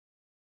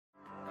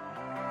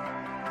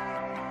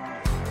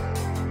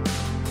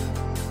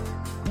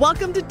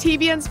Welcome to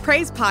TBN's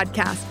Praise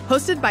Podcast,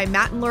 hosted by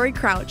Matt and Lori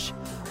Crouch,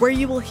 where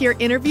you will hear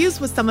interviews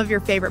with some of your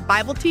favorite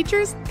Bible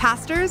teachers,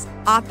 pastors,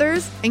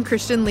 authors, and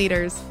Christian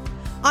leaders.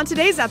 On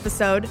today's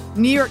episode,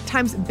 New York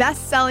Times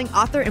best-selling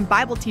author and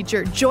Bible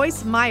teacher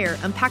Joyce Meyer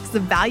unpacks the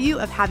value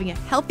of having a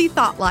healthy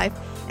thought life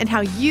and how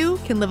you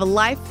can live a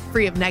life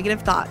free of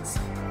negative thoughts.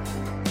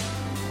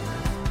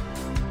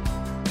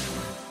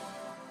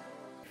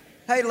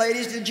 Hey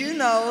ladies, did you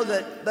know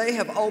that they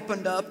have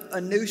opened up a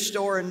new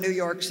store in New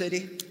York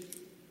City?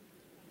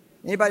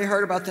 Anybody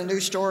heard about the new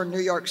store in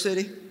New York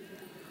City?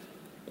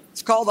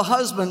 It's called the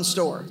Husband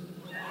Store.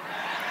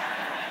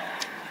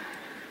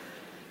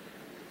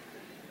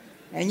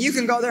 And you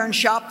can go there and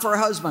shop for a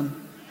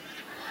husband.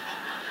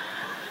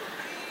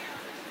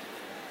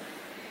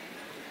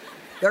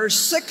 There's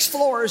 6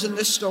 floors in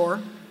this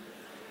store.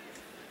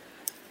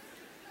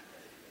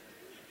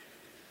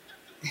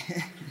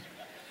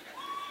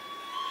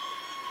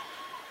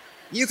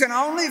 You can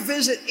only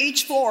visit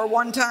each floor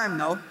one time,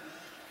 though.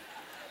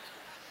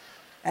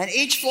 And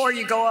each floor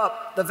you go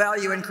up, the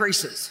value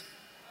increases.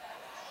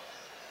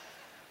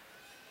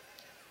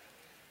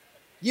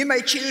 You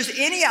may choose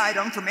any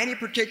item from any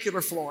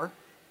particular floor,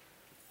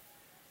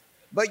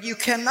 but you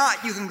can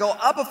go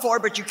up a floor,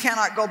 but you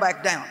cannot go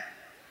back down.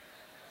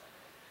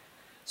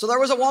 So there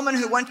was a woman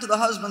who went to the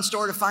husband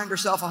store to find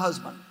herself a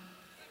husband.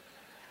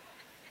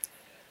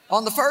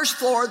 On the first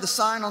floor, the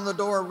sign on the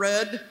door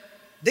read,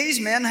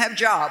 "These men have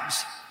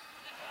jobs."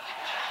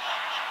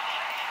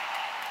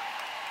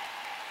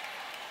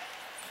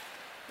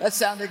 That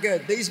sounded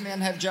good. These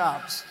men have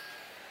jobs.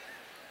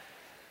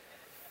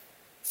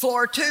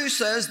 Floor 2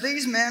 says,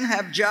 "These men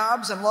have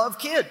jobs and love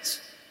kids."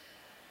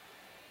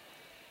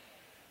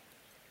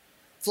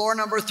 Floor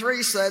number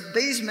 3 said,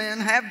 "These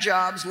men have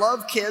jobs,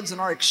 love kids, and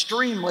are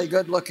extremely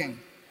good looking."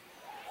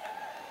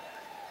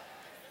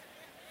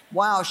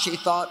 Wow, she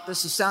thought,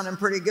 this is sounding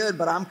pretty good,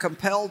 but I'm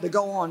compelled to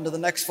go on to the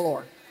next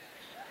floor.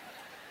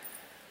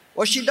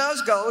 Well, she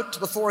does go to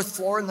the 4th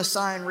floor, and the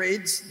sign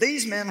reads,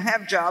 "These men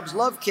have jobs,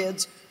 love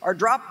kids, are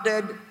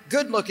drop-dead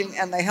good looking,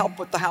 and they help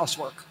with the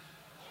housework."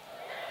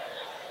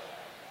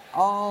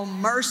 Oh,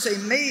 mercy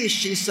me,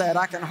 she said,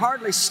 I can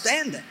hardly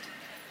stand it.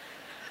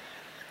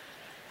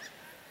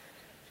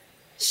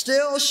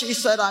 Still, she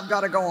said, I've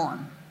got to go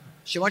on.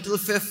 She went to the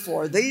 5th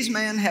floor. "These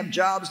men have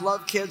jobs,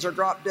 love kids, are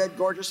drop-dead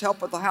gorgeous,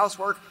 help with the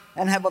housework,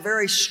 and have a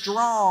very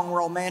strong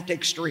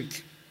romantic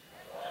streak."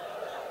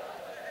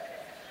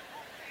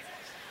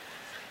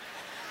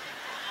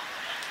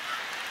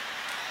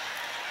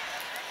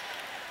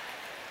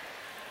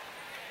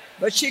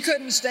 But she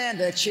couldn't stand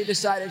it. She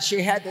decided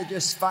she had to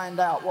just find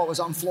out what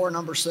was on floor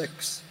number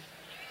 6.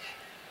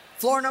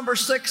 Floor number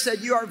 6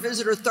 said, "You are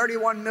visitor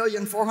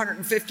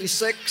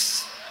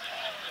 31,456.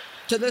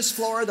 To this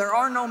floor, there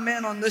are no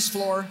men on this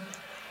floor.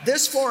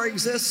 This floor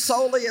exists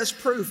solely as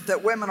proof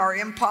that women are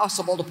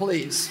impossible to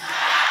please."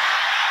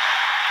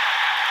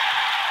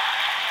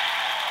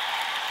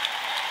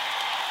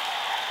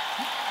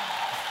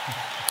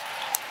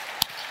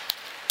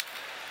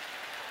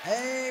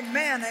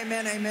 Amen,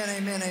 amen, amen,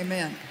 amen,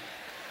 amen.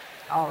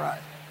 All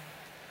right.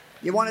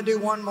 You want to do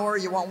one more?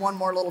 You want one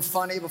more little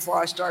funny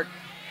before I start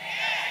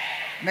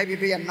maybe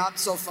being not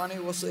so funny?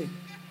 We'll see.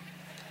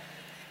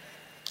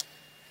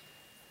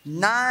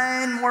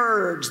 9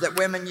 words that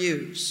women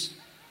use.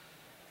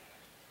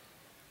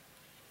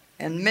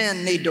 And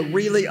men need to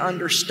really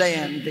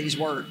understand these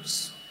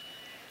words.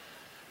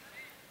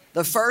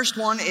 The first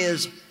one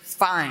is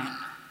fine.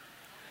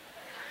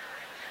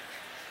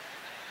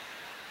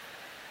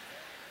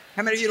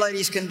 How many of you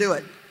ladies can do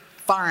it?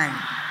 Fine.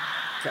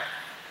 Okay.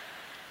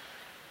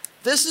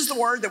 This is the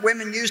word that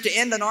women use to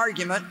end an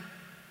argument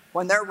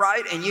when they're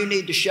right and you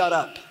need to shut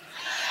up.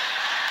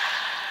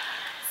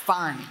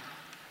 Fine.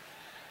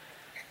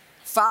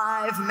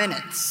 5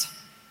 minutes.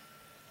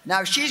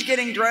 Now, if she's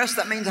getting dressed,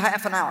 that means a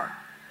half an hour.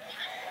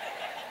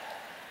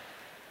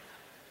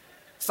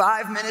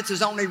 5 minutes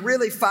is only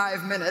really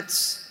 5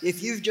 minutes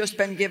if you've just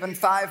been given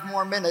 5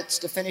 more minutes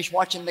to finish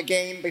watching the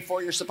game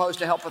before you're supposed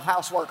to help with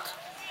housework.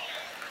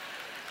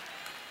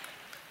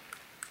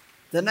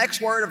 The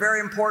next word, a very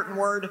important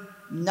word,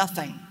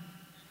 nothing.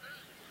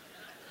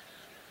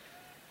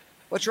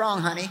 What's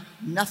wrong, honey?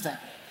 Nothing.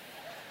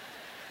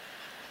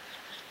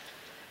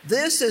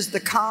 This is the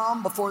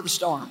calm before the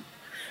storm.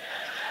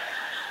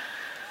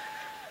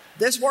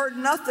 This word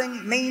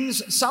nothing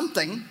means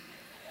something,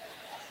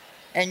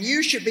 and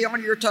you should be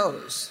on your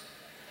toes.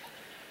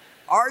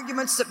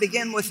 Arguments that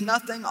begin with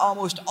nothing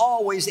almost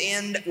always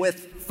end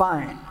with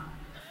fine.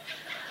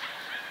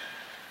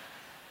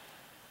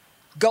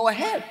 Go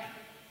ahead.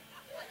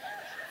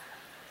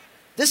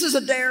 This is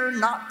a dare,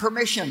 not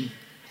permission.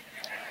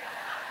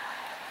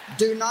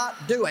 Do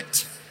not do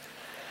it.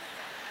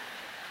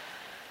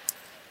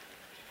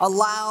 A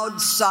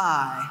loud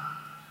sigh.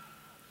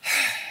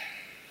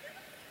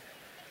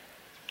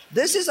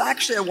 This is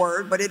actually a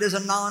word, but it is a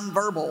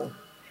nonverbal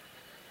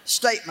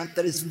statement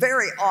that is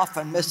very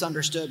often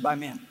misunderstood by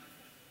men.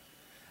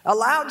 A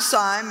loud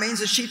sigh means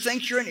that she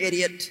thinks you're an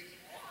idiot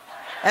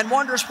and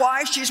wonders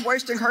why she's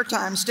wasting her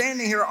time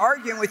standing here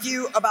arguing with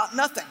you about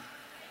nothing.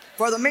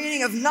 For the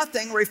meaning of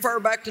nothing, refer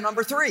back to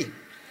number 3.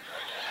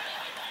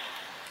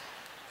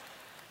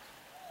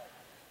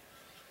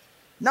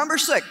 Number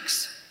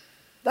 6,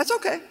 that's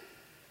okay.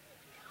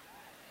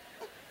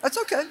 That's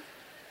okay.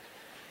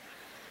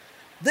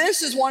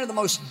 This is one of the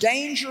most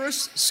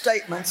dangerous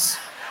statements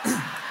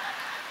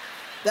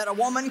that a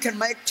woman can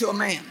make to a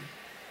man.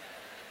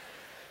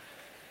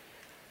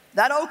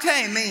 That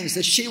okay means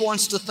that she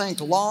wants to think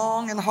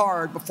long and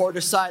hard before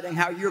deciding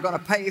how you're going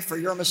to pay for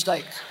your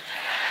mistake.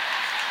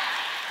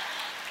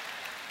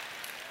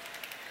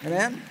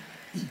 Amen?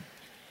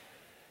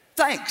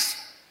 Thanks.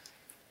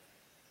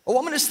 A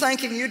woman is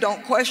thanking you.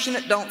 Don't question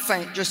it. Don't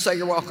faint. Just say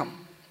you're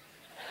welcome.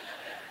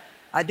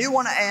 I do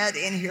want to add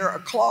in here a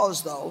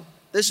clause, though.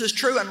 This is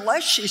true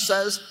unless she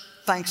says,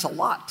 thanks a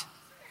lot.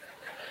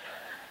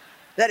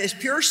 That is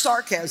pure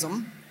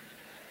sarcasm,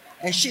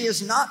 and she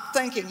is not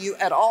thanking you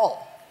at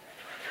all.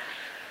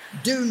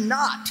 Do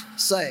not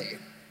say,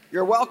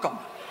 you're welcome.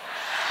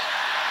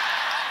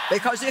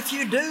 Because if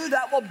you do,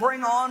 that will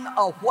bring on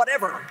a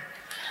whatever.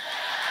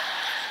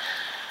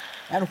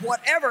 And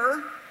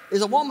whatever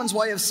is a woman's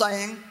way of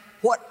saying,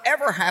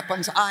 whatever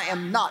happens, I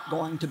am not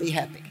going to be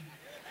happy.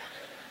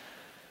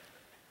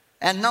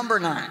 And number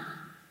 9,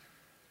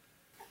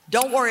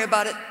 don't worry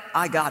about it,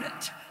 I got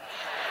it.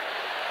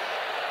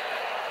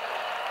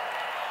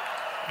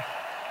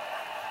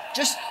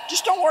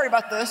 Just don't worry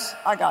about this,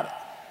 I got it.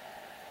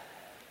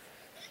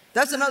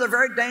 That's another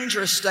very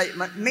dangerous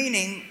statement,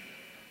 meaning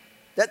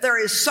that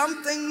there is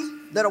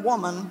something that a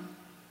woman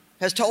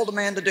has told a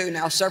man to do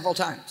now several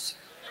times,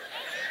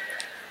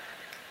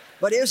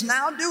 but is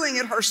now doing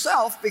it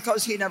herself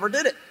because he never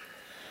did it.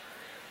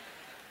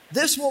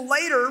 This will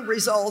later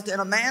result in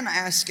a man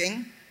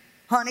asking,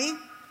 honey,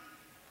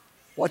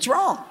 what's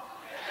wrong?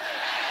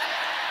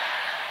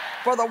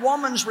 For the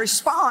woman's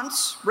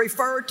response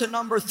referred to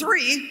number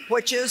 3,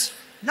 which is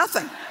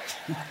nothing.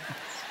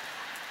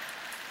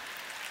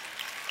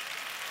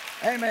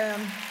 Amen.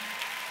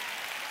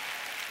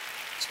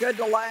 It's good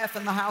to laugh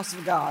in the house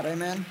of God.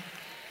 Amen.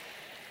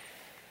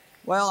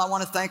 Well, I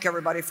want to thank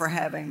everybody for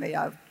having me.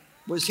 I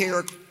was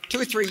here 2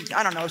 or 3,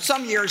 I don't know,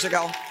 some years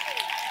ago,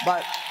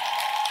 but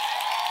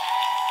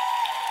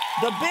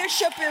the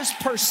bishop is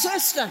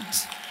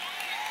persistent.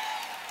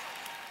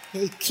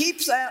 He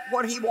keeps at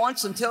what he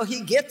wants until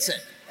he gets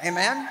it.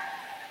 Amen.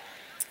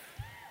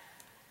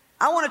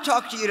 I want to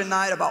talk to you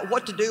tonight about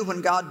what to do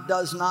when God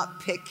does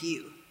not pick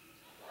you.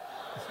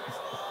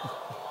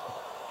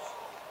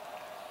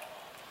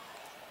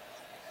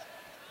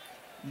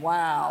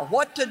 Wow.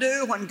 What to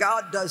do when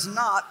God does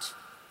not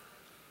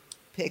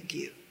pick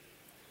you.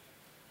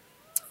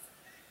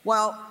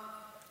 Well,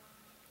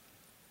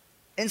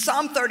 in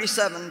Psalm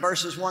 37,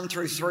 verses 1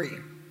 through 3,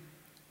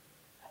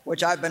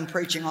 which I've been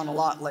preaching on a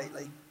lot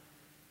lately,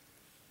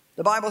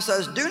 the Bible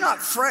says, do not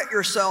fret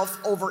yourself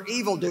over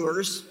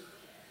evildoers,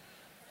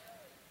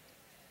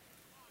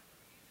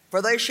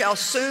 for they shall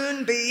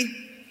soon be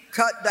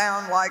cut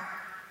down like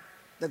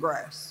the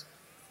grass.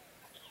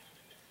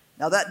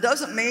 Now, that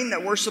doesn't mean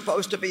that we're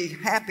supposed to be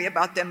happy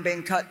about them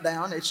being cut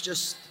down. It's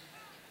just,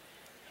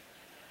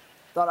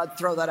 thought I'd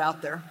throw that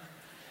out there.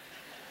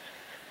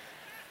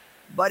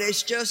 But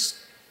it's just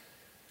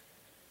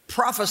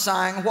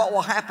prophesying what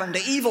will happen to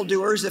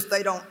evildoers if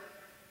they don't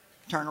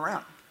turn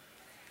around.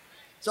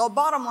 So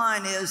bottom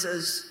line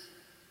is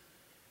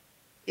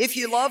if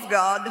you love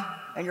God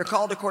and you're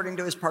called according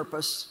to His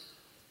purpose,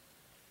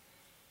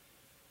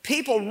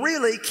 people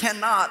really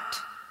cannot,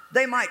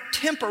 they might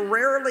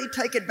temporarily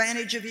take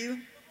advantage of you,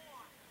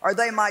 or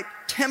they might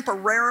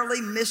temporarily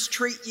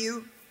mistreat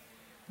you,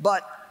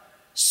 but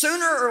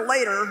sooner or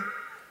later,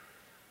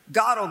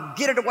 God will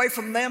get it away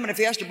from them, and if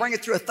He has to bring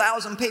it through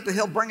 1,000 people,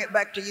 He'll bring it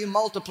back to you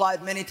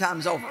multiplied many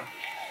times over.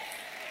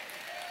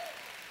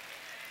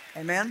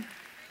 Amen?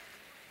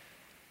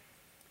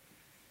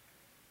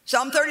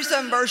 Psalm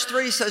 37 verse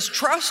 3 says,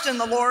 trust in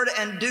the Lord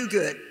and do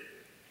good.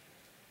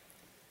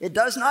 It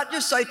does not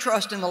just say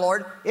trust in the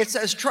Lord, it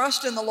says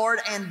trust in the Lord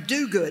and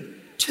do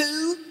good.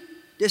 2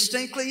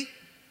 distinctly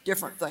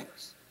different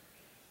things.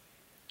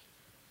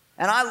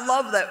 And I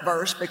love that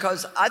verse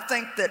because I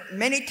think that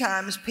many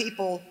times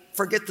people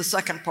forget the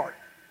second part.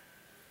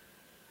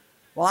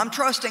 Well, I'm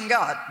trusting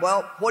God.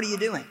 Well, what are you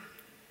doing?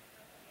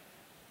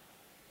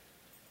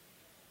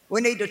 We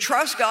need to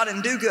trust God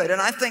and do good.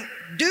 And I think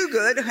do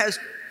good has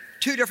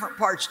 2 different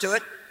parts to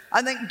it.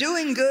 I think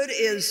doing good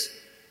is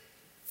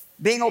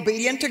being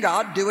obedient to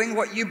God, doing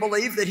what you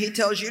believe that He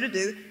tells you to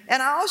do.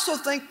 And I also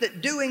think that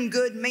doing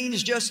good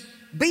means just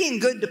being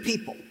good to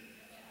people.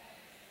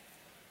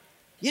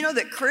 You know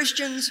that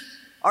Christians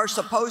are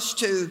supposed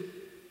to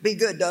be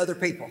good to other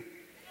people.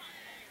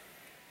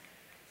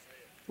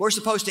 We're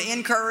supposed to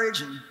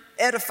encourage and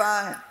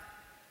edify, and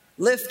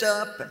lift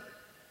up and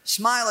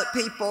smile at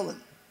people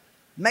and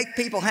make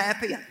people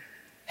happy and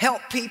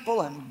help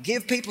people and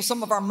give people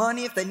some of our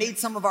money if they need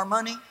some of our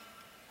money.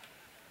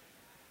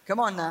 Come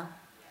on now.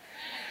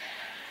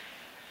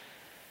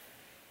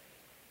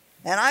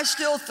 And I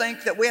still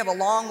think that we have a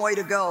long way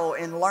to go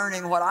in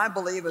learning what I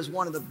believe is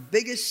one of the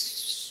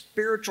biggest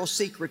spiritual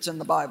secrets in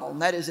the Bible,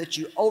 and that is that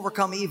you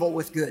overcome evil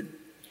with good.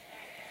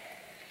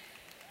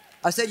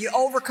 I said you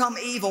overcome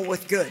evil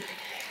with good.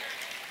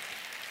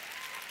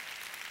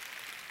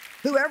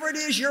 Whoever it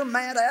is you're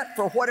mad at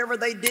for whatever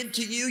they did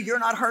to you, you're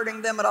not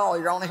hurting them at all.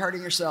 You're only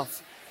hurting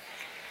yourself.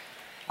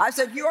 I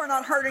said you are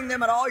not hurting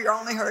them at all. You're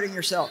only hurting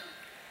yourself.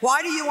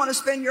 Why do you want to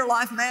spend your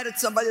life mad at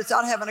somebody that's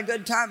out having a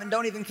good time and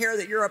don't even care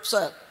that you're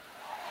upset?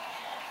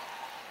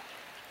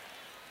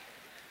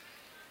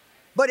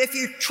 But if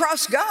you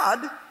trust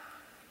God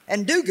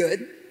and do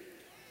good,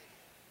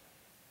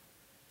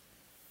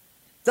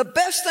 the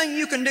best thing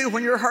you can do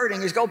when you're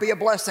hurting is go be a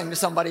blessing to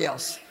somebody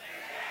else.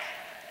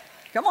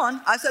 Come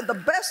on. I said the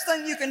best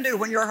thing you can do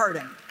when you're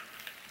hurting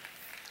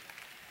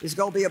is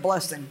go be a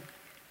blessing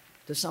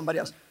to somebody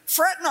else.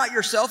 Fret not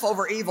yourself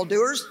over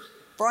evildoers,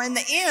 for in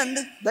the end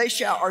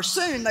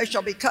soon they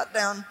shall be cut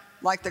down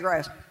like the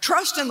grass.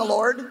 Trust in the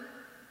Lord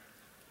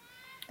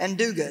and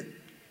do good.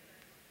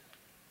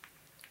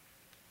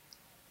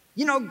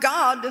 You know,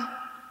 God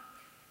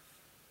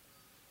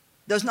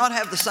does not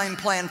have the same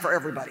plan for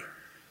everybody.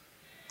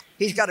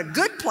 He's got a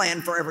good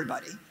plan for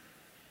everybody,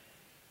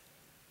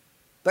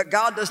 but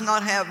God does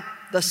not have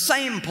the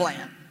same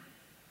plan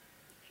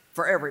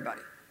for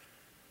everybody.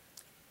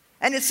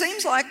 And it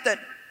seems like that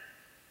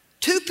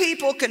two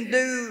people can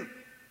do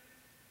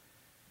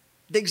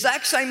the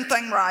exact same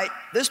thing right.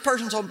 This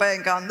person's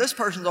obeying God, and this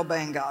person's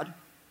obeying God.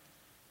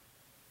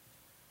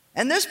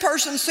 And this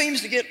person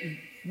seems to get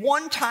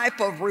one type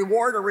of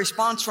reward or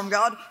response from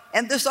God,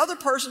 and this other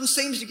person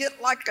seems to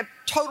get like a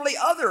totally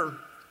other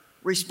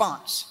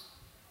response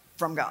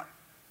from God.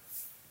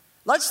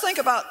 Let's think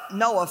about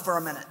Noah for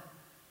a minute.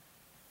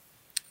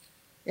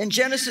 In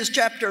Genesis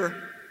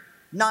chapter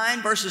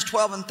 9, verses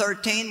 12 and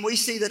 13, we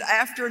see that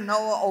after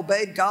Noah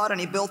obeyed God and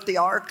he built the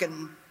ark,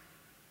 and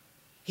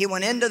he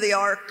went into the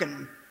ark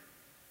and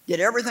did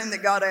everything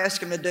that God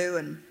asked him to do,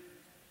 and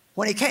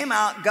when he came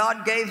out,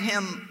 God gave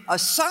him a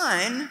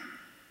sign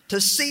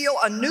to seal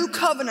a new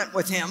covenant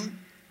with him,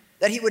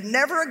 that he would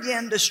never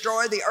again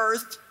destroy the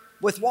earth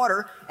with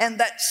water, and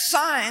that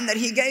sign that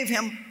he gave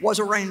him was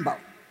a rainbow.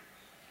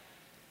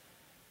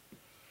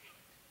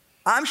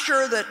 I'm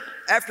sure that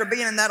after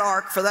being in that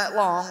ark for that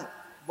long,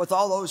 with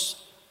all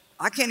those,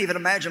 I can't even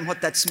imagine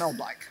what that smelled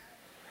like.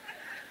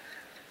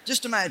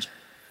 Just imagine.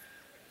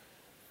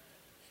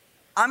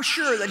 I'm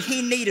sure that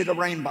he needed a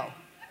rainbow.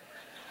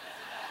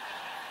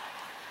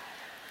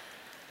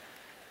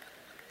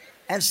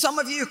 And some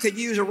of you could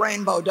use a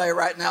rainbow day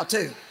right now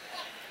too.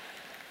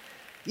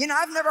 You know,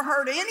 I've never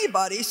heard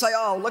anybody say,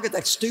 oh, look at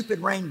that stupid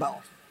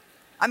rainbow.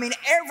 I mean,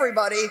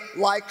 everybody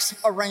likes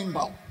a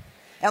rainbow.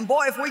 And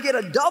boy, if we get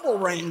a double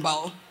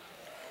rainbow,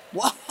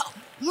 wow,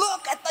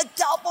 look at the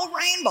double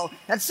rainbow.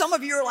 And some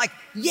of you are like,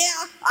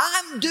 yeah,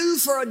 I'm due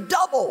for a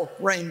double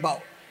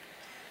rainbow.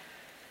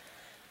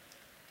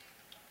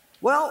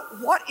 Well,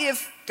 what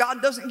if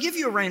God doesn't give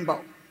you a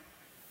rainbow?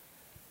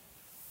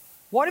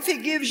 What if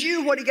he gives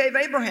you what he gave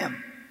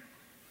Abraham?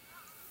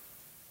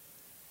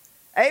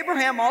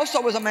 Abraham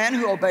also was a man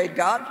who obeyed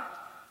God,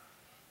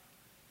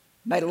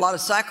 made a lot of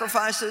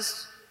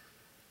sacrifices.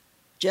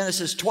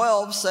 Genesis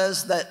 12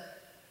 says that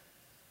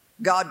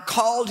God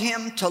called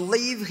him to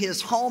leave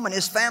his home and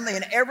his family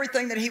and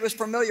everything that he was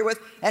familiar with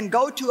and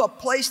go to a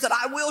place that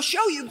I will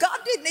show you. God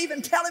didn't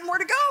even tell him where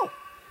to go.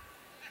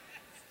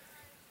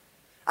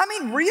 I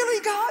mean,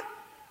 really, God?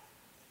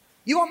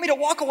 You want me to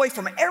walk away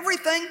from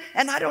everything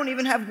and I don't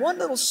even have one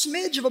little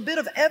smidge of a bit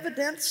of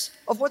evidence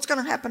of what's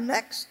going to happen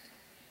next?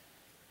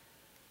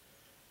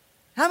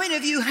 How many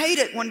of you hate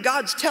it when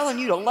God's telling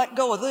you to let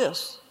go of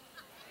this,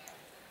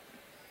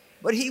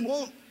 but he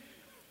won't?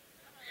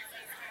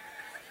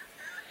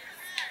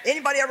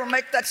 Anybody ever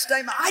make that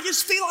statement? I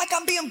just feel like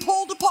I'm being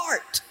pulled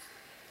apart.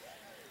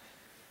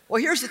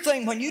 Well, here's the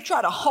thing. When you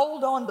try to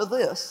hold on to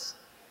this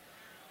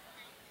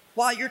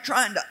while you're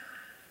trying to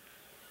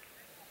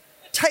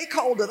take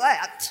hold of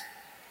that,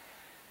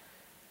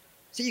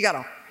 so you got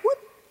to whoop,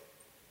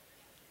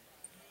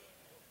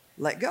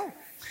 let go.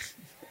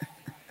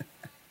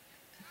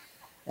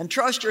 And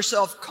trust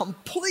yourself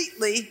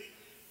completely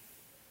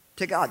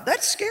to God.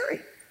 That's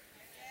scary.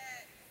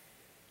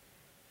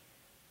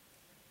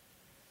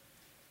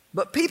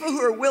 But people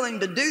who are willing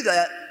to do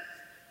that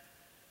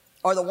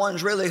are the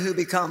ones really who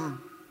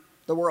become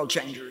the world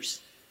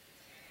changers.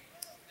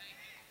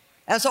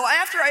 And so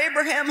after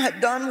Abraham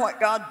had done what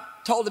God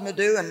told him to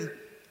do, and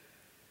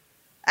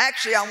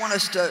actually I want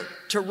us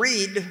to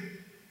read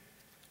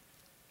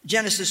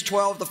Genesis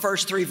 12, the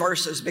first 3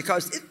 verses,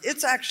 because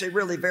it's actually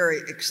really very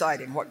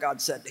exciting what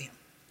God said to him.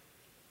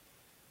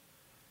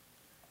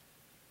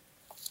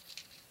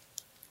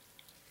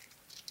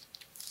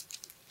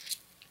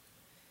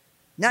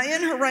 Now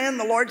in Haran,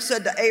 the Lord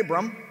said to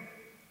Abram,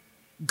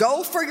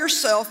 go for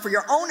yourself, for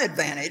your own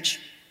advantage,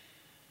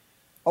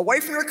 away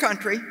from your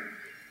country,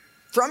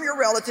 from your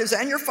relatives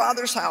and your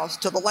father's house,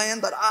 to the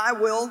land that I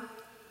will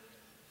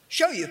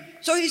show you.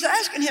 So he's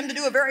asking him to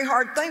do a very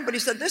hard thing, but he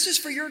said, this is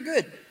for your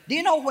good. Do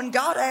you know when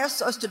God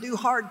asks us to do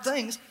hard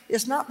things,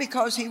 it's not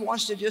because He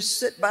wants to just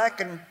sit back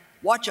and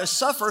watch us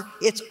suffer.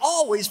 It's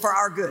always for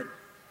our good.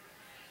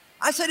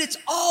 I said it's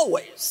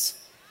always.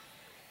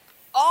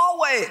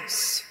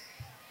 Always.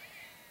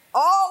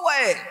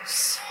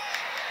 Always.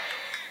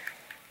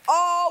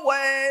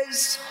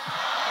 Always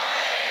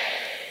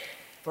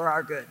for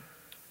our good.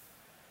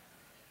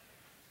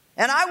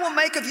 And I will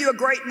make of you a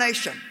great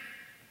nation,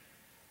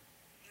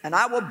 and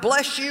I will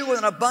bless you with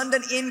an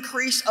abundant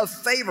increase of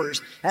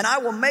favors, and I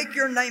will make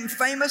your name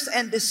famous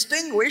and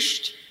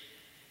distinguished,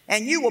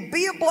 and you will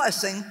be a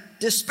blessing,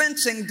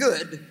 dispensing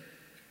good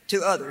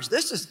to others.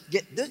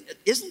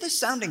 Isn't this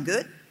sounding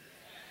good?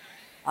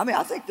 I mean,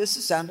 I think this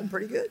is sounding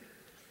pretty good.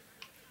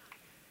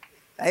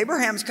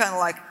 Abraham's kind of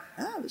like,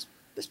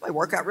 this may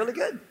work out really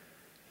good.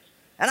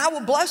 And I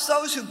will bless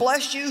those who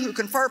bless you, who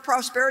confer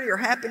prosperity or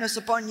happiness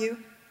upon you.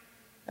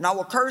 And I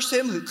will curse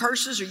him who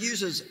curses or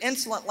uses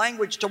insolent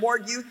language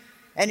toward you.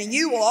 And in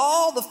you will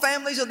all the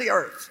families of the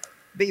earth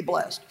be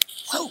blessed.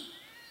 Whoa.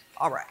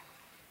 All right.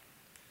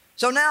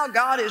 So now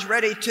God is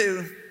ready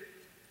to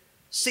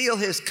seal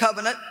his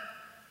covenant,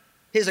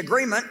 his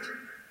agreement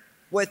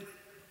with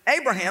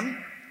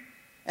Abraham.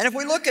 And if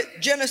we look at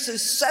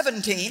Genesis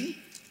 17,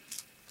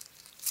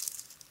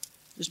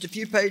 just a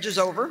few pages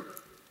over,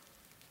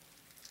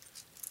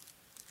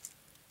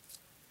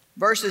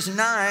 verses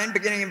 9,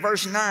 beginning in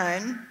verse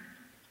 9.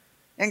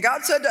 And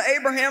God said to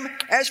Abraham,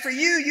 as for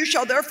you, you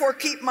shall therefore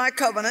keep my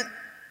covenant,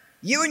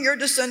 you and your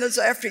descendants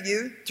after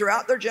you,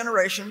 throughout their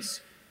generations.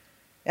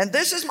 And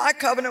this is my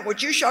covenant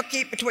which you shall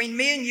keep between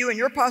me and you and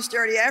your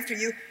posterity after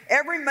you.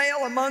 Every male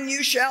among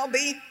you shall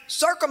be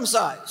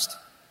circumcised.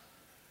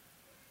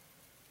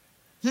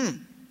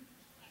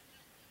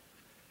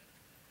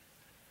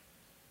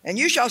 And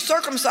you shall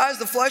circumcise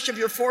the flesh of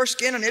your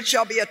foreskin, and it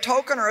shall be a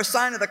token or a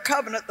sign of the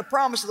covenant, the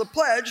promise of the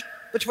pledge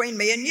between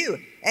me and you.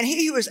 And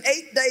he who is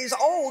 8 days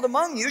old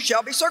among you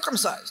shall be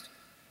circumcised.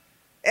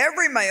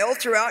 Every male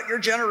throughout your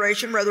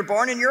generation, whether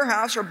born in your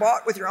house or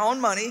bought with your own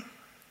money,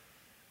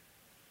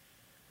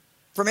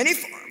 from any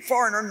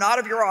foreigner not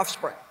of your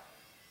offspring.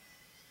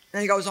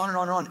 And he goes on and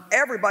on and on.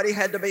 Everybody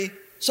had to be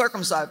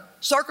circumcised.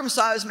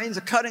 Circumcised means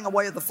a cutting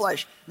away of the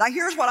flesh. Now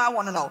here's what I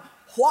want to know.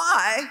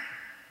 Why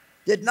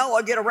did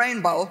Noah get a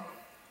rainbow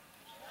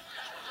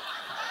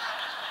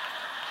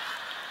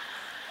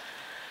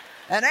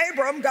and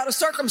Abram got a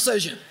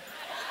circumcision?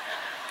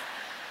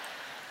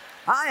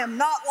 I am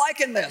not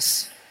liking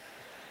this.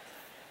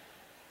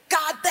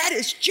 God, that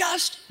is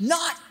just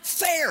not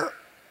fair.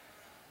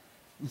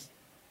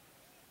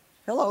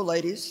 Hello,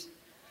 ladies.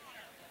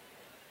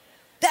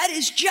 That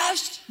is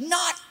just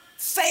not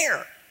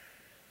fair.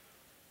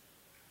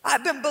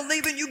 I've been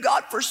believing you,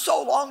 God, for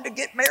so long to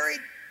get married,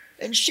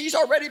 and she's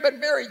already been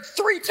married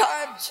 3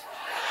 times.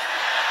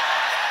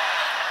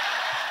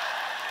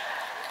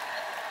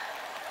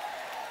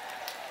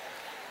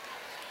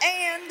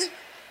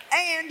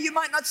 And you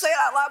might not say it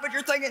out loud, but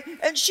you're thinking,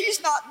 and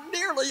she's not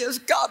nearly as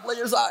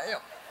godly as I am.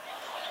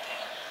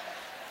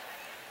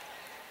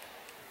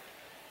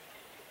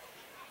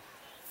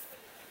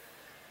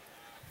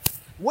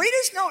 We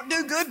just don't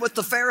do good with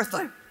the fair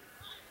thing.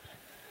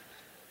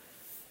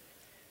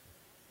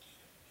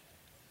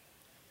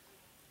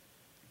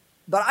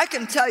 But I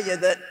can tell you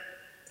that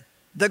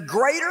the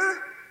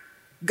greater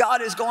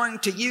God is going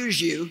to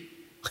use you,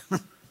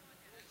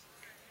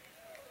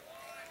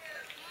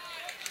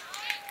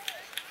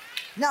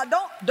 now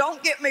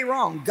don't get me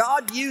wrong,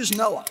 God used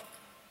Noah.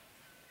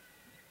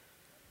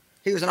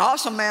 He was an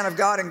awesome man of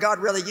God, and God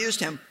really used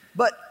him.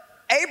 But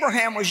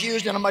Abraham was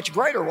used in a much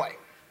greater way.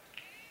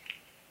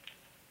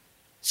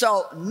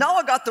 So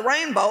Noah got the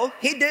rainbow.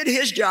 He did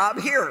his job.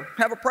 Here,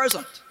 have a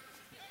present.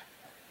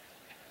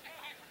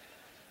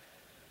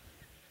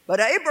 But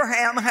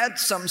Abraham had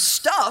some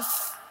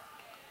stuff.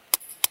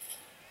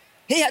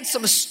 He had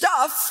some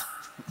stuff.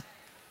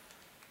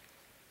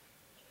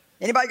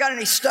 Anybody got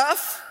any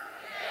stuff?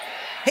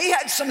 He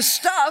had some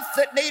stuff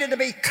that needed to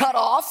be cut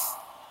off.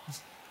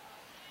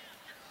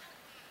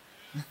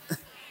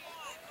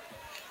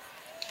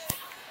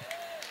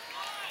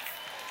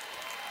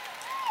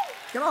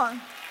 Come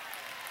on.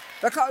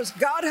 Because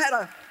God had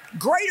a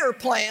greater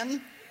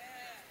plan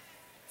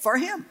for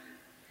him.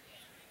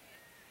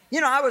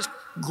 You know, I was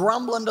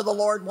grumbling to the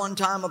Lord one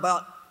time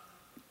about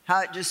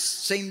how it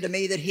just seemed to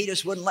me that he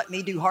just wouldn't let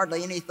me do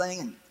hardly anything.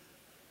 And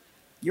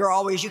you're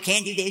always, you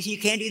can't do this, you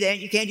can't do that,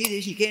 you can't do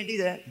this, you can't do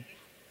that.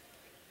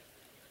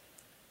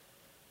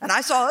 And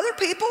I saw other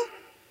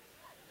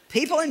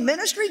people in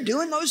ministry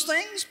doing those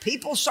things,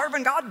 people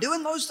serving God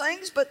doing those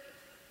things,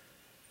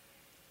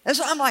 and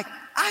so I'm like,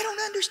 I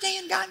don't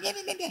understand God.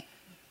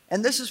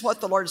 And this is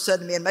what the Lord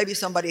said to me, and maybe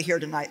somebody here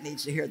tonight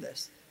needs to hear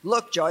this.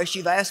 Look, Joyce,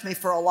 you've asked me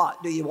for a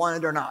lot. Do you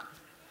want it or not?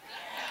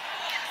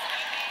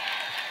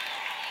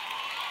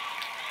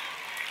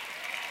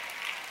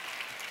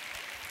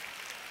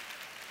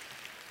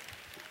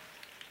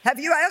 Have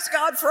you asked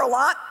God for a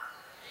lot?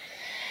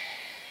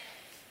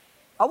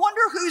 I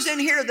wonder who's in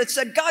here that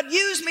said, God,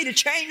 use me to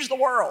change the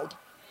world.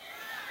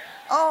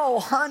 Oh,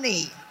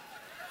 honey.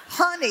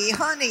 Honey,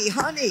 honey,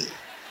 honey.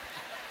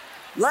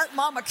 Let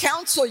mama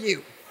counsel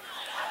you.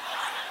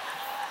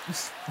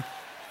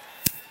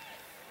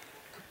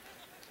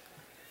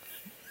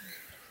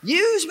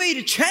 Use me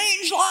to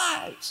change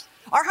lives.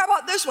 Or how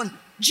about this one?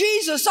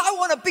 Jesus, I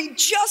want to be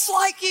just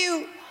like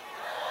you.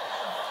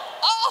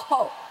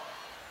 Oh,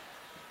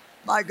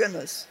 my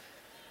goodness.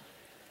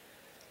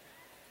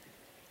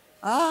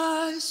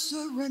 I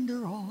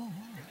surrender all.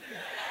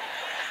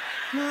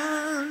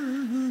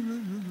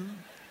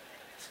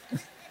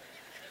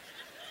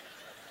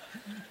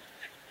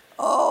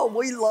 Oh,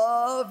 we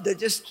love to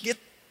just get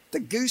the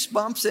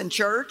goosebumps in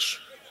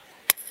church.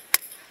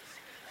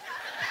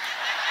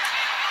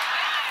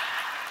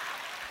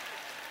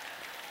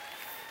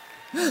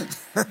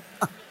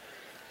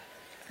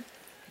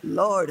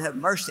 Lord have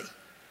mercy.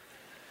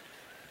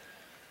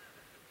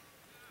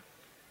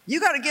 You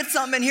got to get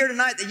something in here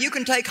tonight that you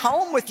can take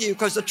home with you,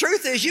 because the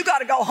truth is you got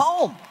to go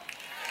home.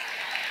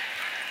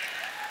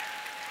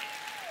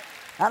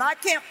 And I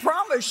can't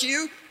promise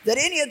you that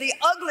any of the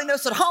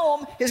ugliness at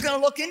home is going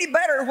to look any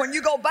better when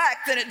you go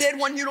back than it did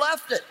when you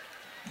left it.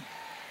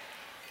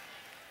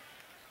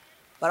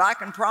 But I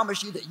can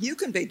promise you that you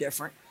can be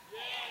different.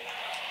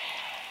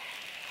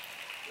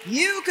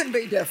 You can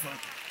be different.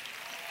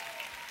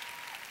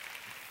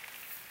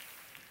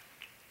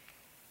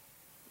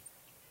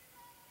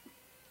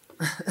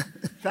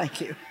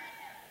 Thank you.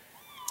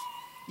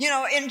 You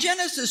know, in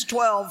Genesis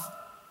 12,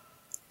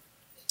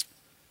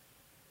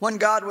 when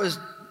God was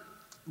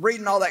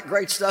reading all that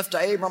great stuff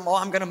to Abram, oh,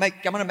 I'm going to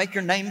make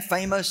your name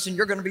famous, and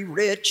you're going to be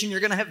rich, and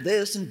you're going to have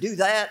this and do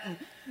that, and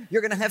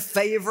you're going to have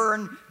favor,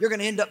 and you're going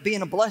to end up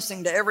being a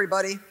blessing to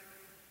everybody.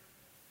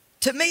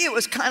 To me, it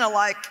was kind of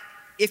like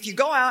if you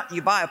go out and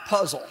you buy a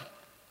puzzle.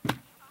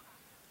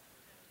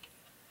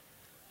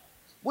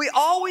 We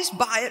always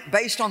buy it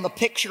based on the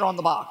picture on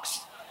the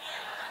box.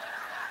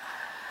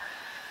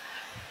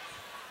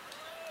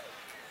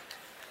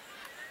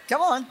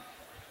 Come on.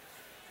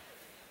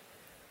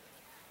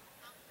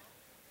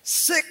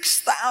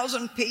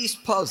 6,000-piece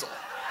puzzle.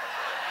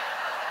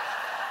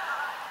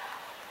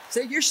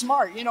 See, you're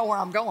smart. You know where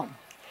I'm going.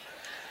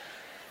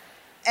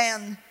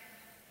 And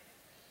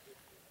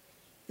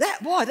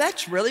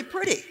that's really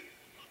pretty.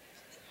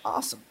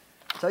 Awesome.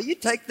 So you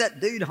take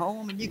that dude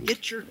home and you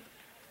get your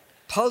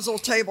puzzle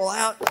table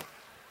out.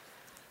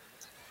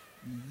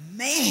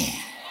 Man.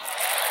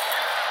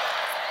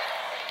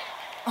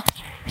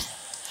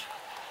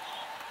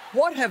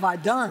 What have I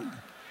done?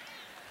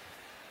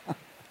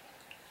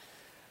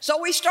 So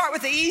we start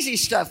with the easy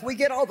stuff. We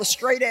get all the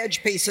straight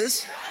edge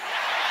pieces.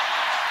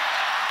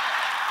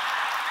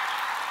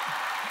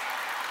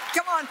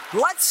 Come on,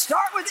 let's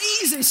start with the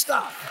easy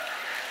stuff.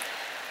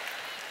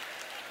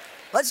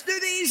 Let's do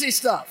the easy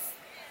stuff.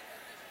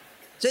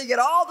 So you get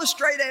all the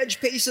straight edge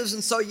pieces,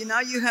 and so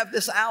now you have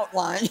this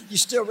outline. You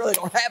still really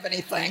don't have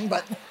anything,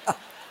 but...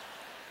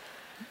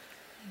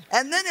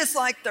 And then it's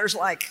like there's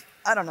like,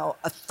 I don't know,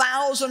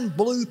 1,000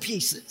 blue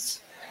pieces.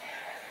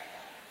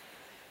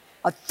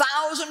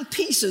 1,000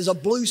 pieces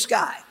of blue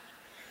sky.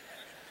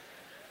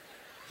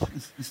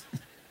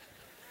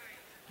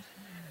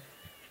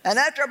 And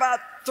after about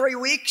 3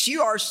 weeks,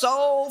 you are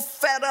so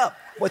fed up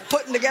with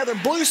putting together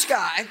blue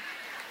sky.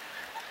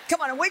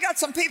 Come on, and we got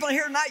some people in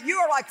here tonight, you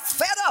are like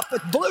fed up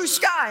with blue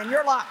sky in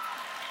your life.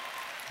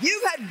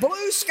 You've had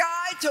blue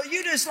sky till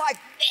you just like,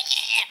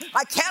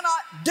 I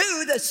cannot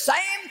do the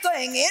same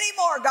thing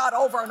anymore, God,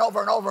 over and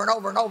over and over and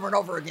over and over and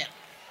over again.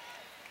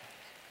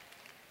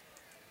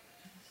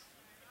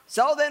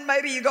 So then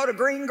maybe you go to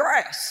green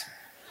grass.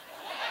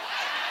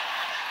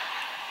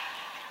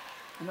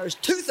 And there's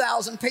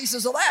 2,000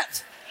 pieces of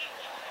that.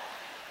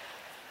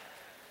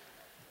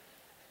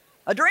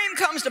 A dream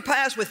comes to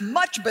pass with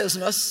much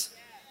business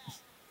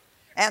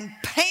and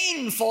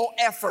painful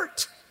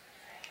effort.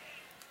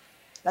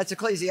 That's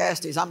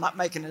Ecclesiastes. I'm not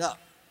making it up.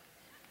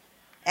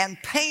 And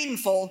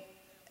painful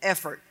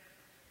effort.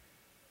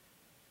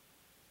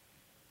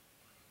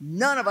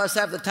 None of us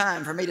have the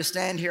time for me to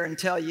stand here and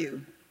tell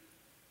you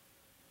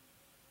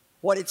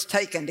what it's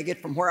taken to get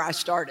from where I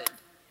started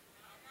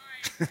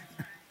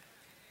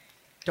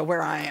to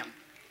where I am.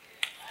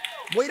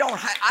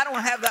 I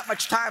don't have that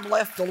much time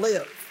left to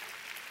live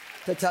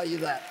to tell you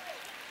that.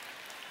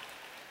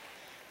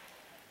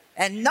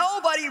 And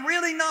nobody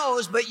really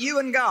knows but you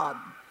and God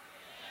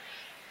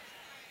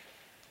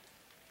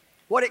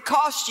what it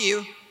costs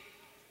you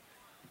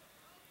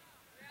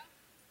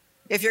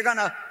if you're going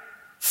to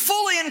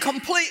fully and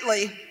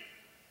completely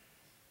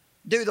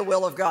do the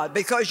will of God,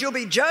 because you'll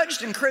be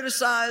judged and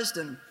criticized,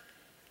 and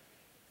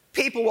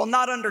people will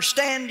not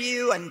understand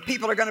you, and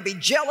people are going to be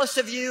jealous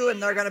of you,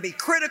 and they're going to be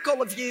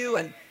critical of you,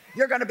 and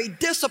you're going to be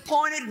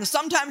disappointed, and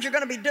sometimes you're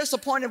going to be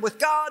disappointed with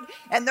God,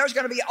 and there's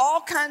going to be all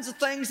kinds of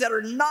things that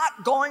are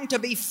not going to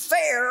be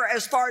fair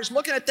as far as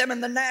looking at them in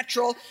the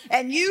natural,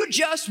 and you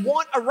just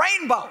want a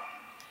rainbow.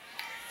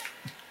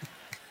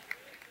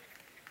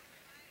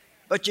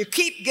 But you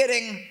keep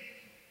getting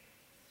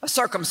a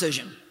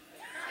circumcision.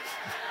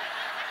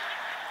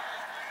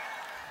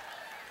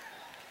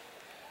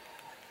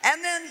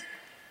 And then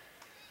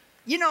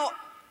You know,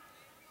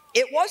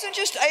 it wasn't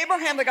just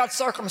Abraham that got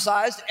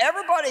circumcised.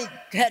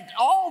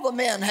 All the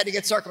men had to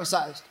get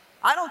circumcised.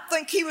 I don't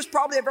think he was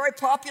probably a very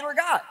popular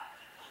guy.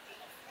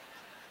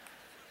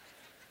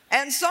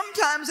 And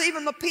sometimes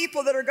even the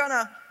people that are going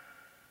to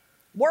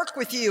work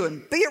with you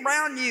and be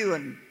around you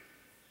and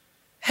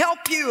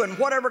help you in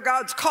whatever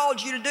God's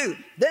called you to do,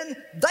 then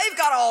they've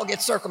got to all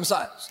get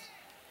circumcised.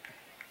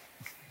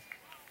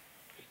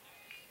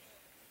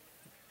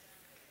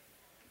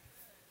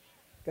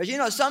 Because, you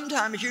know,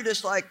 sometimes you're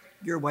just like,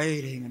 you're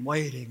waiting and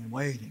waiting and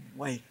waiting and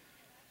waiting.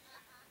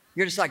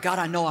 You're just like, God,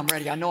 I know I'm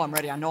ready. I know I'm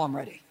ready. I know I'm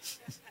ready.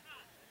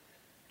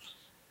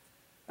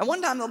 And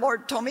one time the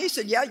Lord told me, he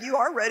said, yeah, you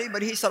are ready,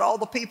 but he said, all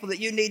the people that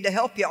you need to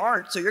help you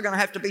aren't, so you're going to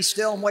have to be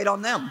still and wait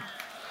on them.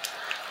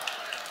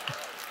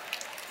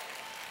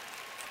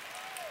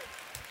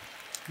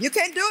 You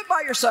can't do it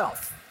by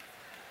yourself.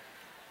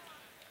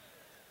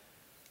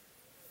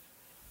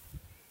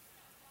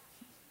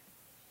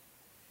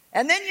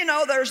 And then, you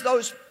know, there's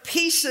those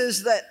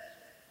pieces that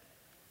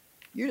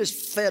you're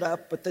just fed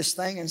up with this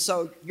thing, and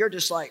so you're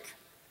just like,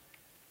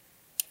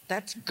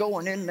 that's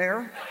going in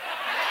there.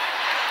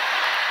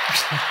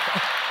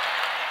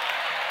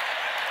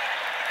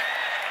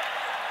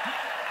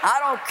 I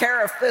don't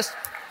care if this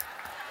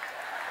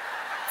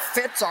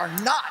fits or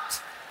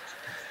not.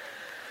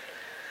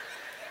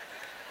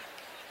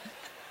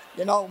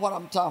 You know what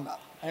I'm talking about.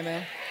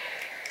 Amen.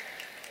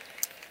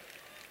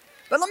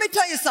 But let me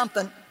tell you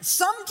something.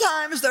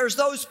 Sometimes there's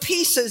those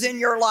pieces in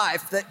your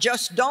life that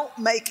just don't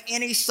make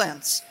any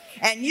sense,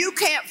 and you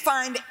can't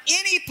find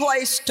any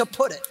place to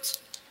put it.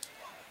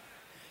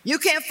 You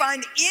can't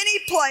find any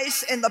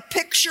place in the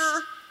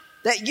picture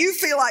that you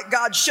feel like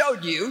God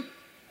showed you,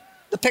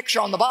 the picture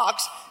on the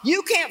box.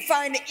 You can't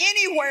find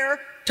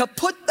anywhere to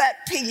put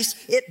that piece.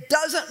 It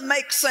doesn't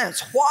make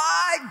sense.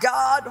 Why,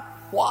 God?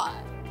 Why?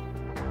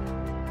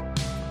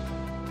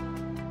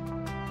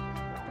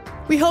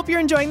 We hope you're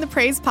enjoying the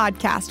Praise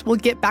Podcast. We'll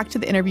get back to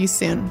the interview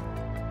soon.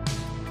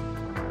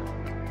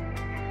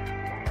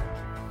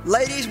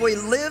 Ladies, we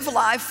live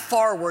life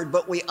forward,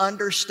 but we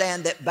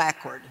understand it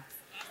backward.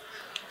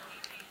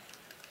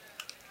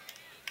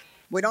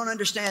 We don't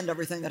understand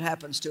everything that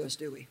happens to us,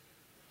 do we?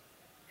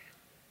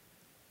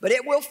 But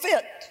it will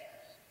fit.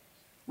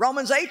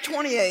 Romans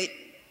 8:28.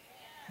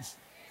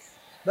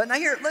 But now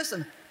here,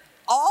 listen.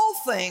 All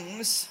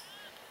things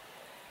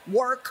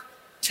work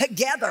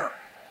together.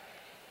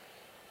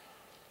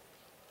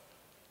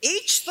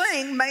 Each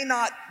thing may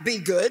not be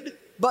good,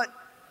 but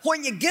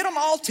when you get them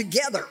all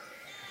together.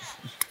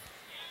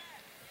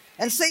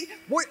 And see,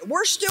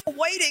 we're still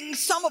waiting,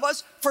 some of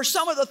us, for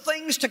some of the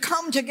things to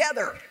come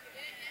together.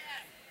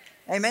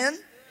 Amen?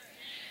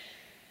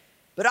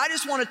 But I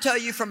just want to tell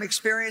you from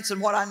experience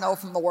and what I know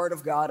from the Word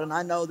of God, and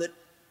I know that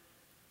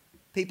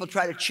people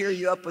try to cheer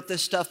you up with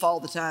this stuff all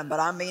the time, but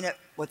I mean it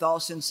with all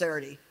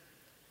sincerity.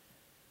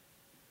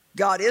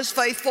 God is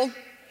faithful.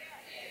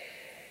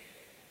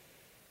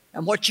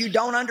 And what you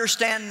don't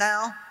understand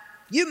now,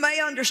 you may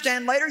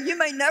understand later, you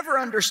may never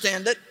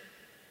understand it.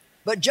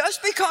 But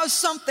just because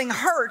something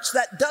hurts,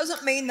 that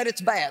doesn't mean that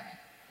it's bad.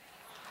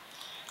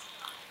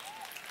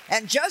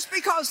 And just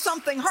because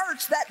something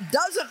hurts, that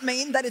doesn't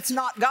mean that it's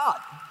not God.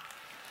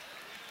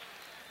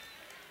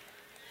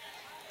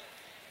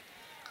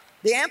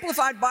 The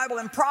Amplified Bible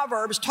in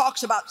Proverbs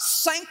talks about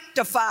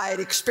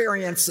sanctified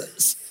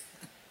experiences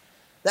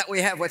that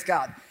we have with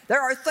God.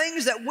 There are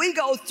things that we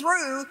go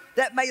through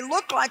that may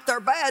look like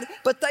they're bad,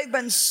 but they've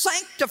been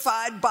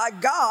sanctified by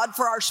God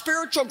for our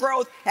spiritual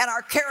growth and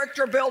our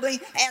character building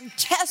and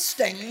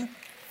testing,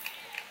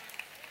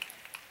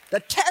 the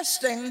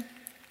testing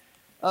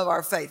of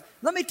our faith.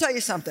 Let me tell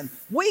you something.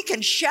 We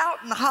can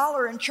shout and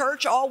holler in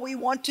church all we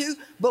want to,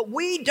 but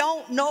we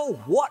don't know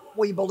what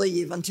we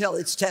believe until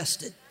it's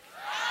tested.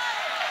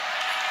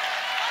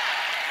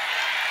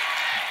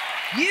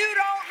 You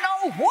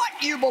don't know what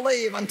you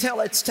believe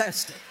until it's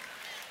tested.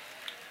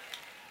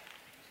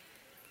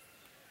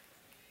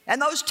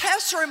 And those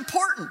tests are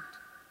important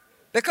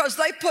because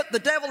they put the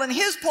devil in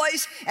his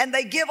place and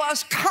they give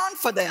us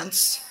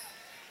confidence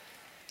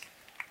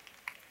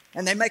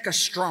and they make us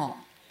strong.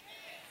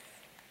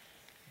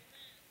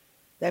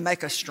 They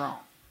make us strong.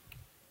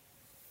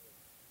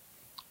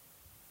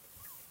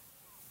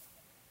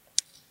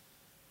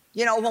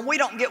 You know, when we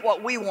don't get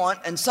what we want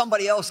and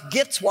somebody else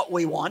gets what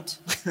we want,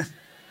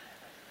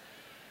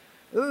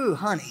 ooh,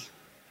 honey,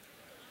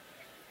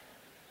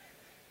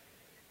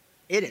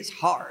 it is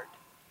hard.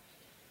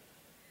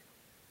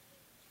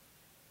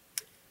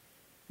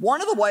 One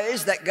of the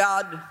ways that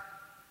God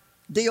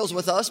deals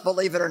with us,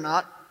 believe it or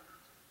not,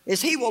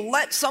 is He will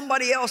let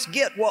somebody else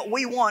get what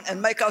we want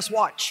and make us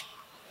watch.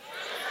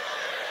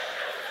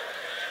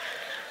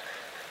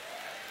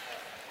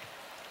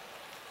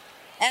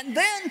 And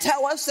then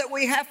tell us that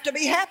we have to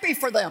be happy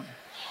for them.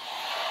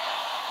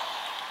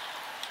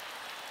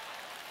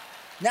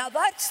 Now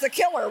that's the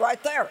killer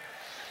right there.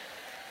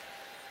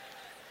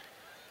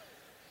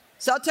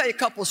 So I'll tell you a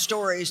couple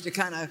stories to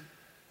kind of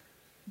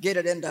get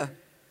it into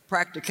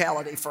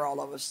practicality for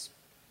all of us.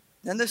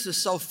 And this is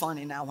so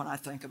funny now when I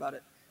think about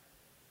it.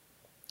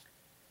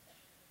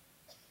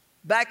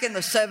 Back in the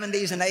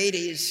 70s and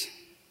 80s,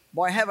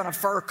 boy, having a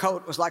fur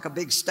coat was like a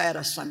big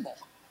status symbol.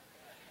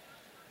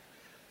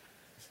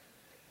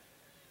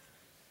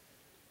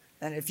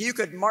 And if you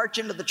could march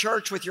into the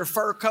church with your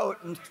fur coat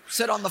and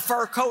sit on the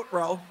fur coat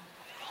row,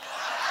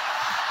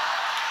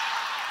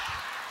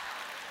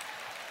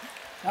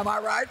 am I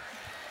right?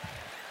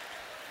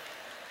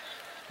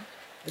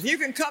 If you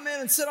can come in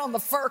and sit on the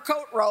fur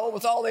coat row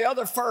with all the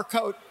other fur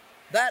coat,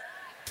 that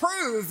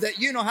proves that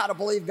you know how to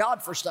believe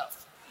God for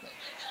stuff.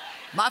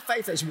 My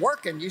faith is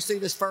working. You see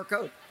this fur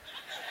coat.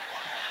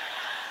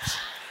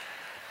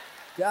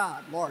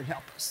 God, Lord,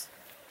 help us.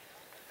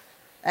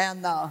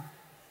 And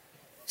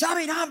so, I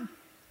mean, I'm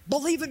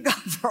believing God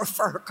for a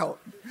fur coat.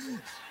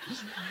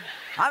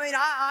 I mean,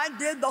 I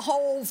did the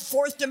whole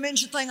fourth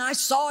dimension thing. I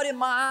saw it in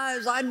my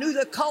eyes. I knew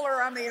the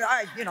color. I mean,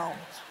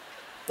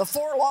 the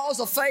 4 laws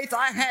of faith,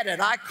 I had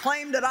it. I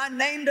claimed it. I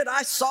named it.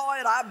 I saw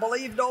it. I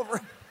believed over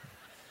it.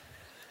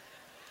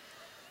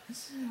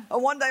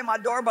 One day my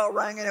doorbell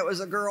rang, and it was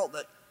a girl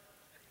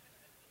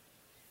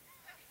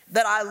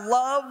that I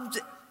loved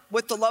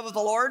with the love of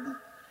the Lord.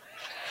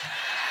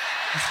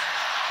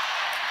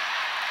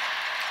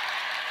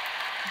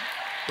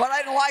 But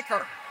I didn't like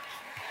her.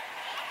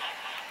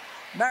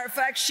 Matter of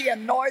fact, she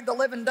annoyed the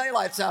living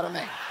daylights out of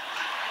me.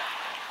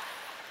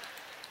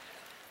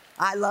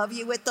 I love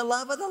you with the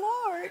love of the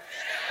Lord.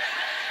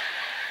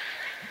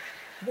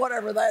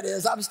 Whatever that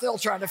is, I'm still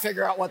trying to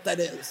figure out what that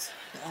is.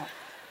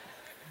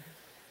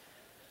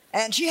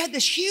 And she had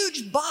this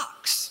huge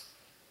box.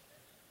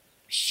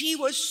 She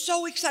was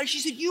so excited. She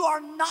said, "You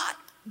are not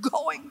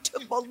going to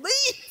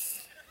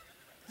believe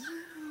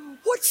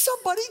what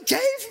somebody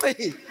gave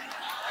me."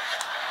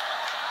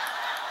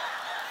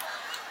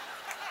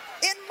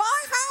 In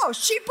my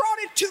house. She brought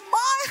it to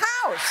my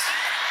house.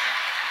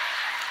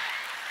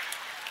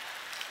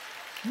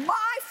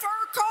 My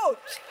fur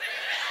coat.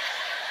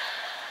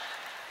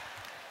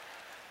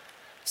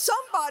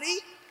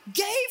 Somebody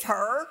gave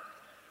her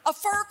a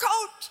fur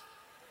coat.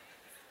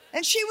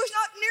 And she was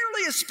not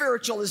nearly as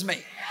spiritual as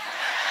me.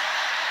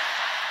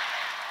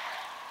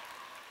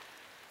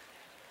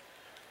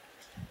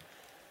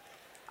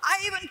 I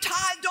even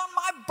tithed on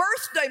my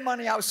birthday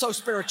money. I was so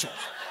spiritual.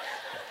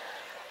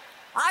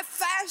 I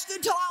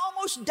fasted till I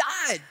almost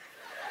died.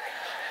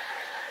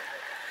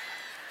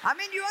 I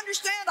mean, you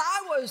understand,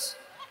 I was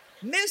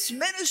Miss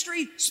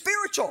Ministry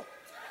spiritual.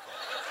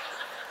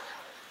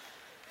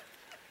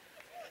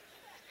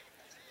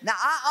 Now,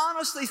 I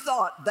honestly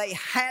thought they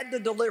had to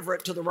deliver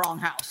it to the wrong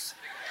house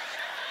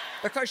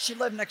because she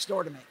lived next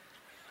door to me.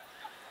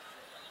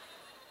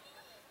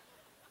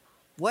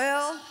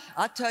 Well,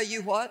 I tell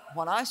you what,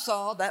 when I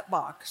saw that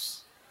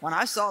box, when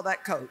I saw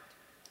that coat,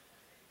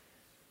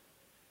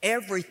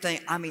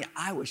 everything, I mean,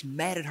 I was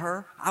mad at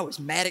her. I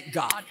was mad at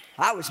God.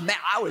 I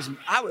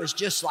was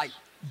just like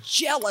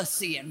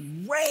jealousy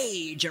and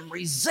rage and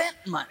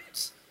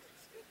resentment.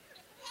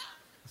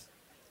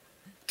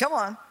 Come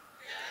on.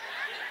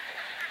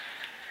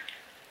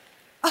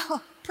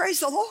 Oh, praise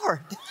the Lord.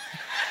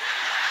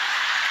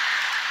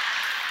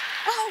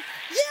 Oh,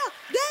 yeah,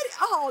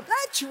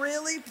 that's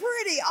really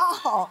pretty.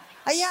 Oh,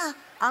 yeah.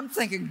 I'm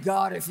thinking,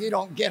 God, if you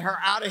don't get her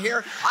out of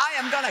here, I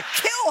am going to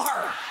kill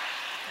her.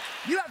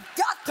 You have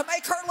got to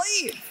make her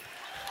leave.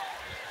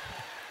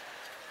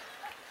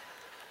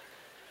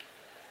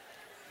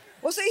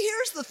 Well, see,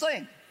 here's the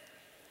thing.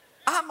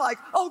 I'm like,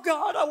 oh,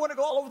 God, I want to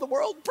go all over the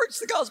world and preach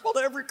the gospel to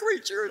every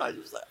creature. And I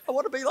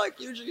want to be like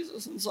you,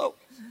 Jesus. And so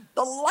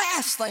the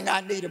last thing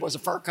I needed was a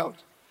fur coat.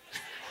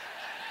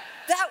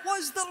 That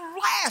was the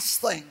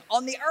last thing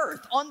on the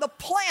earth, on the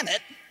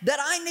planet, that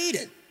I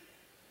needed.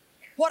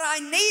 What I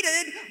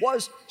needed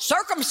was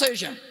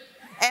circumcision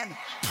and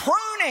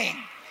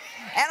pruning.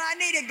 And I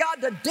needed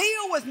God to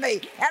deal with me.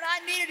 And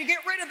I needed to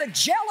get rid of the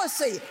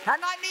jealousy.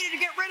 And I needed to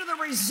get rid of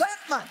the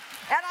resentment.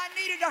 And I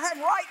needed to have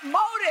right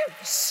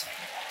motives.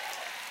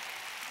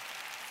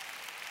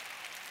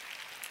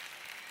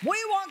 We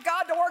want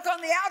God to work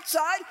on the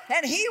outside,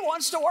 and He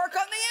wants to work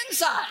on the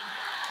inside.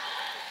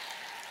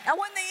 And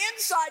when the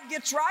inside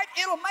gets right,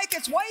 it'll make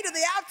its way to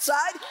the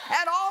outside,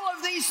 and all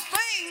of these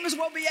things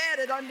will be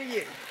added unto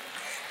you.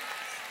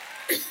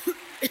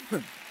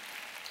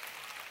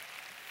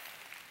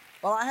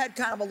 Well, I had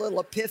kind of a little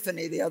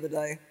epiphany the other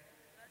day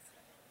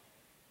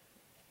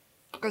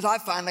because I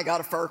finally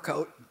got a fur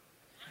coat.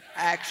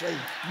 Actually,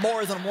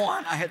 more than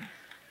one.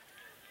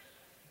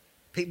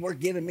 People were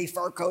giving me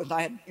fur coats.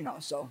 I had,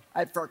 so I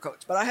had fur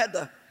coats. But I had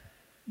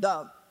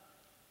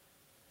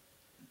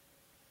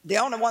the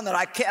only one that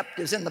I kept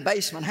is in the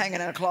basement, hanging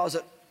in a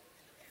closet.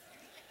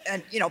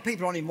 And,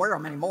 people don't even wear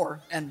them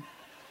anymore. And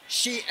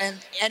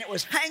it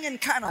was hanging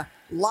kind of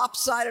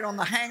lopsided on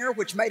the hanger,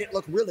 which made it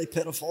look really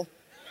pitiful.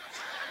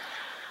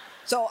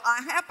 So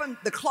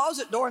the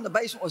closet door in the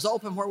basement was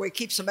open where we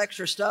keep some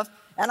extra stuff.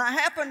 And I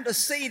happened to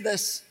see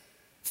this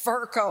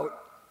fur coat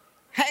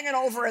hanging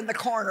over in the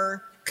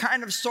corner,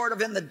 kind of sort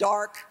of in the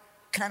dark,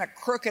 kind of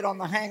crooked on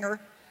the hanger.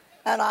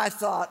 And I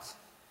thought,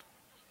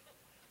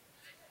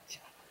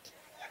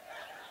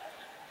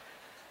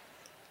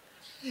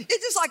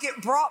 it's just like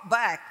it brought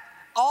back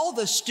all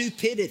the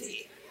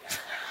stupidity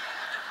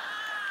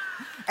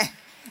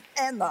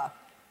and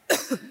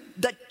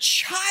the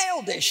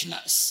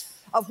childishness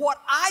of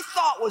what I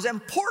thought was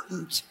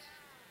important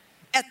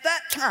at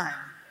that time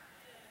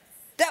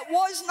that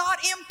was not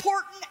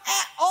important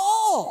at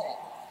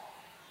all.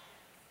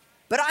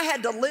 But I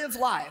had to live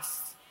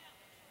life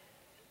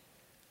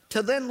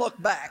to then look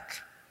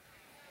back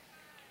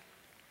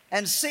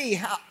and see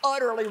how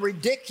utterly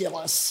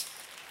ridiculous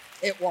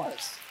it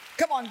was.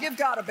 Come on, give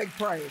God a big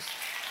praise.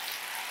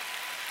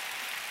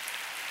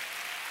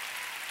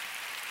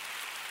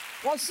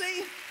 Well,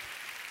 see,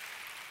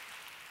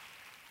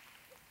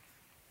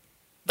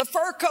 the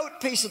fur coat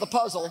piece of the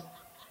puzzle,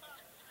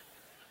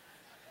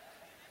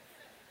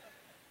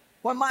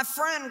 when my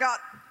friend got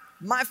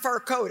my fur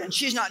coat, and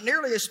she's not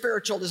nearly as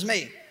spiritual as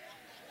me,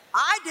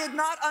 I did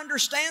not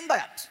understand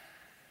that.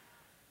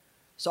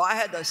 So I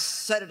had to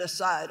set it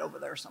aside over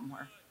there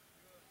somewhere.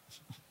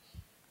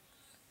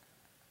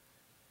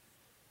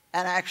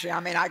 And actually,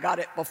 I got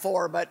it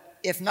before, but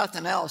if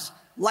nothing else,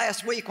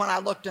 last week when I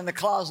looked in the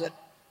closet,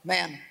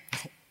 man,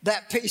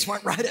 that piece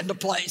went right into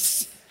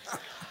place.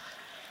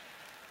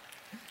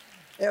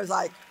 It was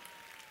like,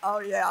 oh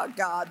yeah,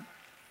 God,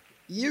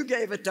 you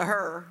gave it to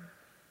her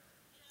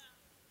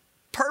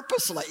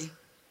purposely,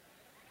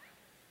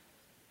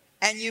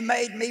 and you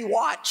made me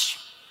watch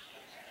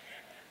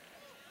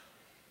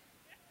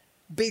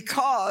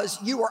because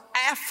you were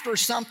after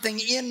something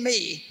in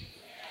me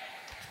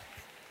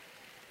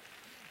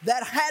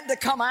that had to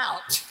come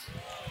out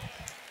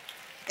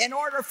in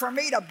order for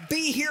me to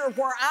be here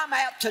where I'm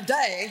at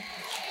today.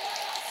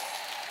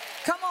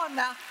 Come on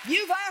now,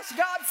 you've asked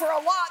God for a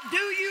lot. Do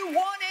you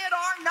want it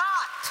or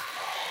not?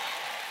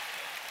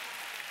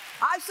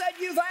 I said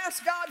you've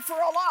asked God for a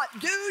lot.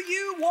 Do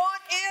you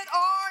want it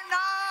or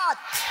not?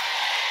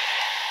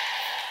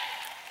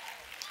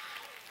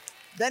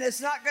 Then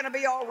it's not going to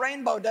be all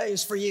rainbow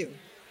days for you.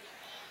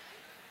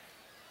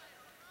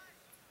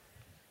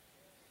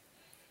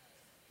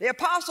 The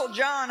Apostle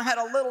John had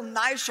a little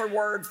nicer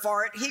word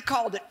for it. He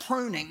called it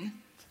pruning.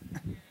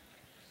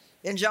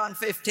 In John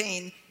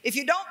 15, if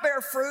you don't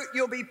bear fruit,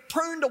 you'll be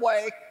pruned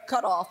away,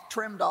 cut off,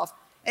 trimmed off.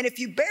 And if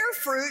you bear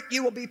fruit,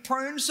 you will be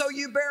pruned so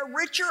you bear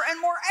richer and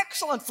more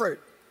excellent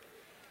fruit.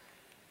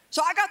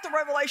 So I got the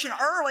revelation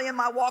early in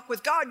my walk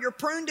with God. You're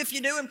pruned if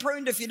you do and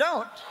pruned if you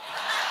don't.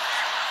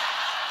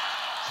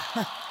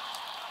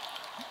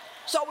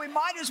 So we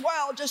might as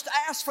well just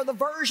ask for the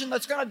version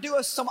that's going to do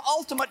us some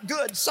ultimate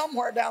good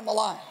somewhere down the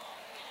line.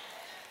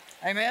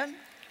 Amen?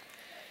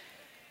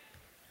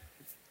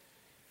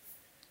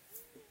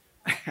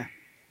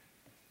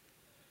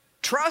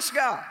 Trust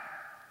God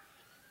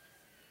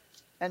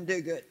and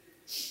do good.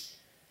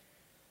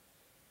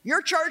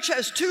 Your church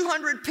has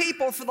 200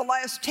 people for the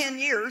last 10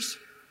 years,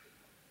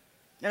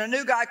 and a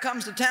new guy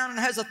comes to town and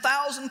has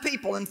 1,000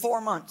 people in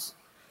 4 months.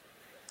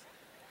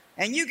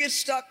 And you get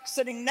stuck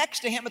sitting next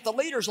to him at the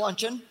leaders'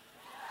 luncheon,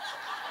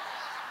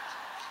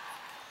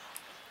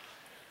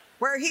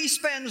 where he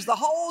spends the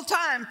whole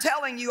time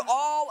telling you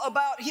all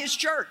about his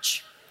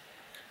church.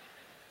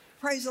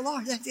 Praise the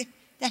Lord.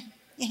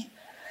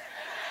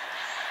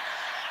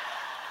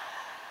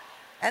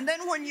 And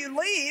then when you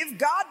leave,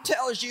 God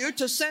tells you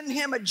to send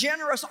him a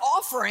generous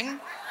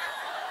offering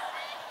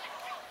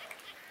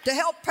to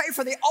help pay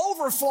for the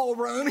overflow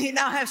room he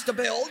now has to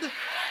build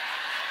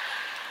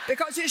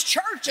because his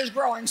church is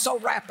growing so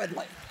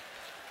rapidly.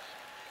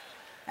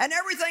 And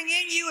everything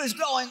in you is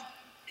going,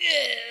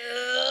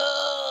 ew,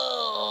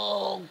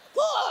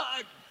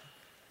 God,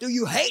 do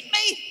you hate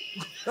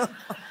me?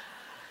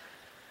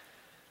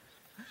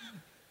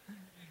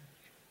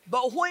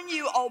 But when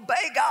you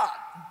obey God,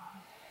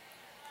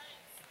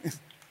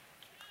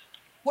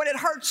 when it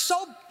hurts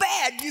so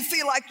bad you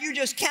feel like you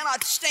just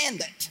cannot stand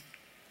it.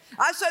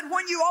 I said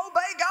when you obey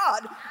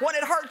God, when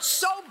it hurts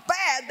so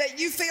bad that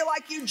you feel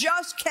like you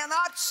just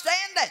cannot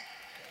stand it.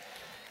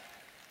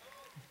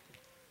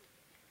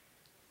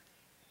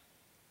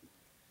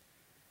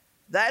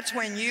 That's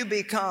when you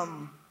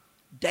become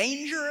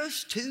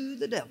dangerous to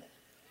the devil.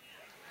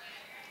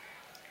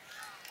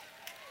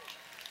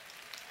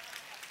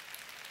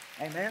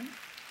 Amen?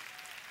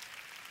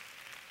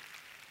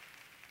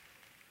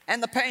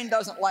 And the pain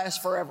doesn't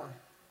last forever.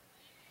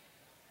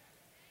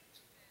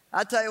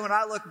 I tell you, when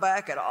I look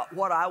back at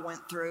what I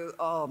went through,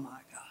 oh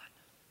my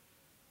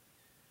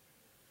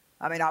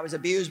God. I was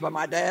abused by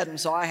my dad, and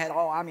so I had,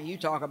 you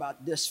talk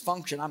about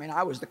dysfunction.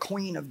 I was the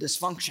queen of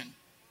dysfunction.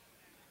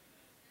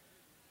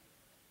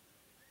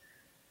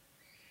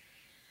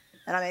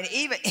 And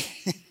even,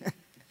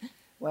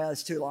 well,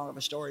 it's too long of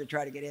a story to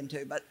try to get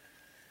into, but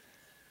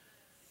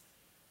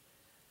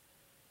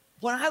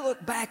when I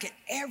look back at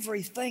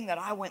everything that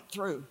I went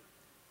through,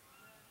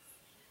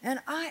 and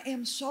I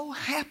am so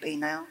happy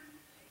now.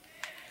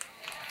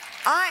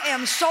 I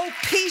am so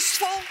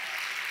peaceful.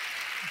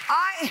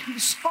 I am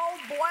so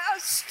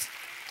blessed.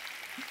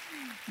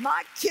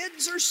 My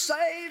kids are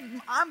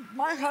saved.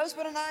 My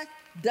husband and I,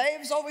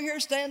 Dave's over here.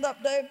 Stand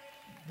up, Dave.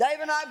 Dave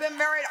and I have been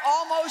married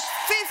almost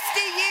 50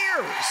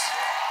 years.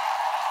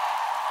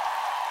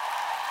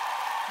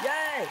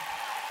 Yeah.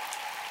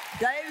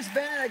 Dave's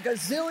been in a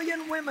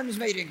gazillion women's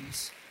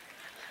meetings.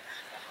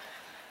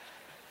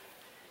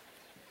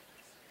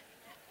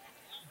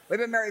 We've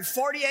been married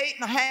 48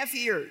 and a half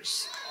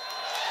years.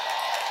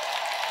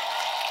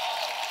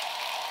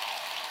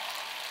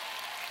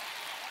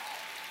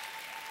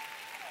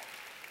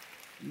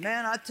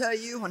 Man, I tell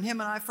you, when him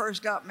and I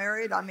first got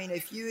married, I mean,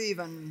 if you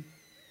even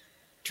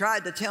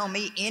tried to tell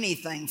me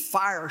anything,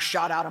 fire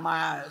shot out of my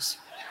eyes.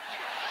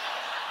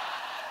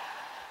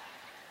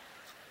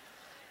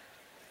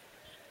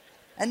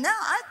 And now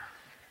I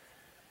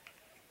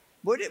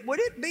wouldn't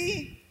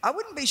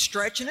be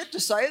stretching it to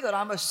say that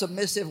I'm a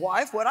submissive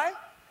wife, would I?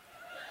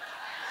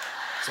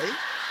 See?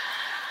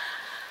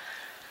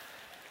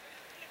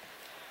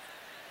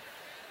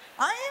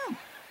 I am.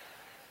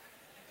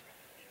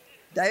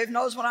 Dave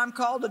knows what I'm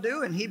called to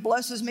do, and he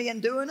blesses me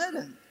in doing it.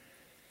 And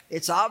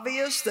it's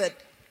obvious that,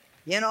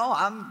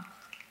 I'm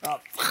a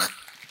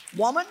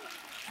woman,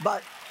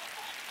 but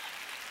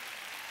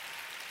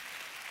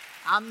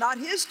I'm not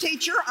his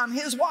teacher, I'm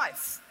his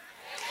wife.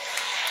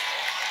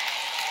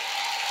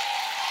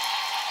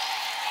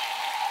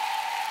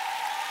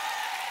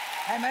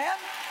 Amen?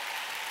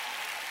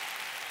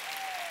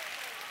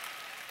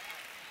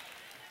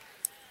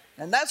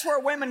 And that's where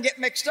women get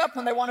mixed up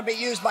when they want to be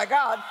used by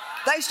God.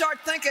 They start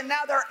thinking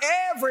now they're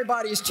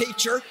everybody's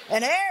teacher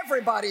and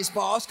everybody's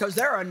boss because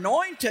they're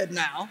anointed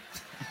now.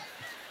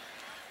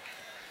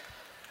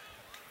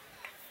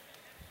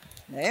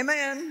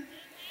 Amen.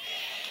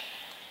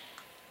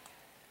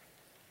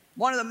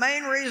 One of the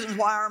main reasons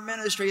why our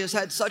ministry has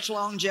had such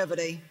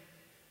longevity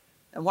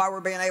and why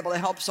we're being able to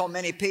help so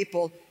many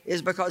people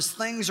is because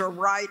things are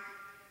right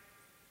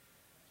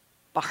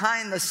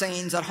behind the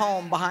scenes at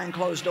home, behind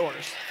closed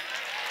doors.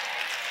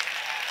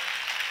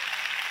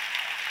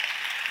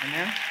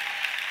 Amen?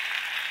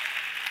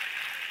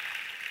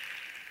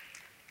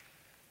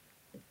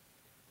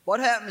 What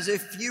happens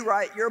if you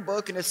write your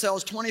book and it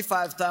sells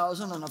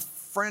 25,000 and a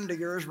friend of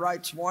yours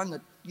writes one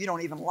that you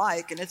don't even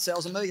like and it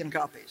sells 1 million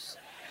copies?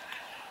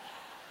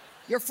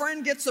 Your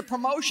friend gets the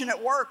promotion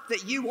at work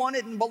that you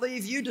wanted and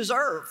believe you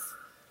deserve.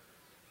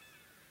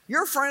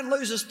 Your friend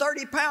loses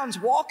 30 pounds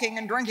walking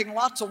and drinking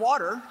lots of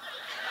water.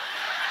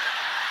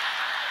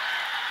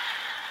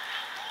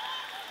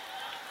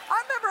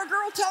 I remember a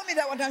girl telling me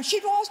that one time.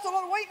 She'd lost a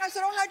lot of weight, and I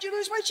said, "Oh, how'd you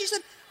lose weight?" She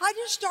said, "I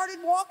just started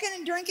walking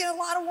and drinking a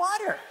lot of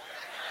water."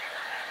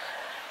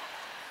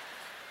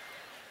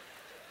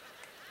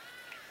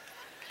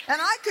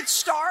 And I could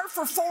starve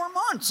for 4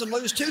 months and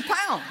lose 2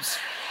 pounds.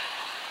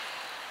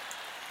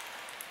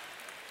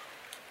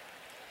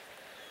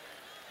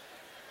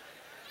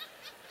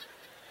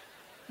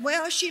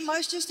 Well, she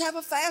must just have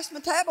a fast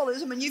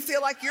metabolism and you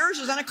feel like yours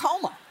is in a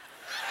coma.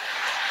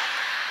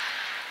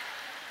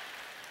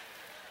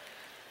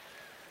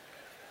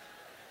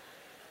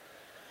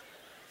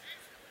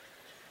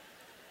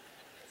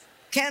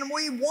 Can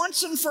we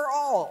once and for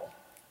all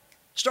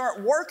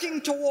start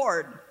working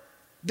toward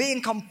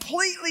being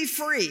completely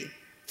free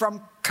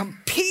from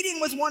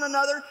competing with one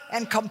another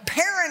and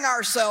comparing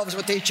ourselves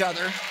with each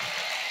other?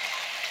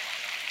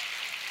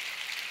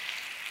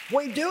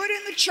 We do it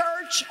in the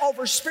church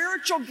over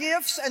spiritual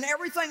gifts and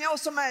everything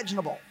else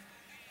imaginable.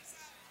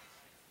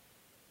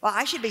 Well,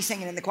 I should be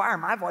singing in the choir.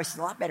 My voice is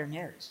a lot better than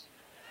yours.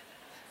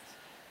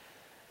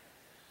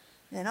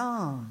 And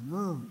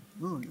on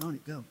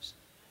it goes.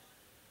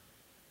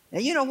 Now,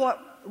 you know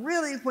what?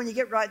 Really, when you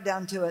get right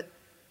down to it,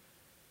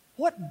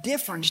 what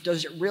difference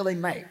does it really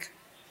make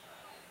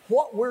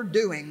what we're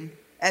doing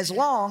as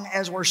long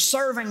as we're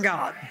serving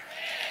God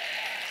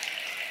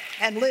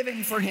and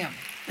living for Him?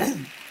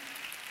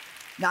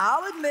 Now,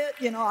 I'll admit,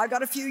 I've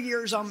got a few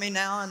years on me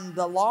now, and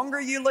the longer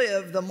you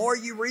live, the more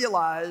you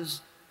realize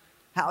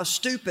how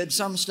stupid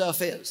some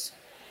stuff is.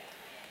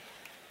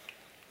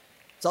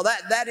 So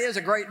that is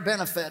a great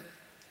benefit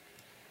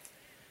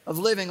of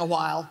living a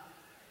while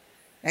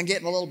and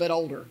getting a little bit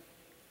older.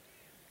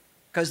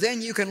 Because then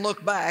you can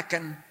look back,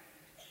 and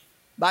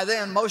by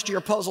then, most of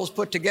your puzzles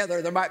put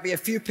together. There might be a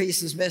few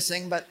pieces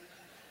missing, but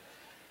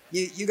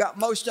you got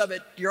most of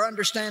it. You're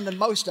understanding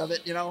most of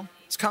it,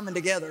 It's coming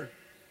together.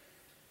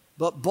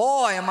 But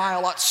boy, am I a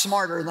lot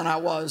smarter than I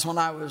was when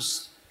I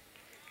was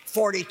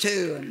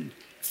 42 and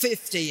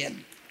 50.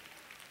 And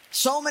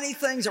so many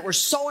things that were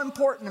so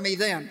important to me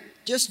then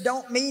just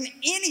don't mean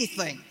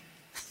anything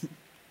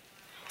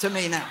to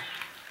me now.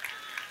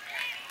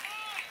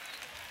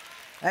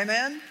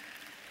 Amen?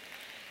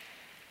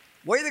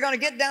 We're either going to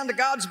get down to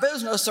God's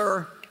business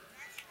or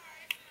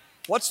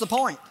what's the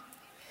point?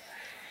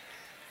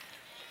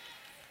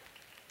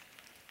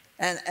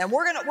 And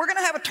we're going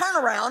to have a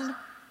turnaround.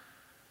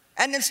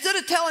 And instead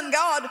of telling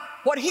God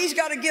what He's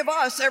got to give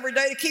us every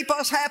day to keep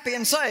us happy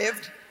and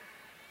saved,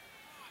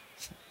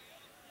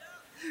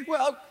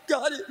 well,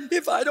 God,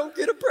 if I don't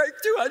get a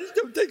breakthrough, I just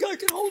don't think I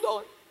can hold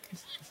on.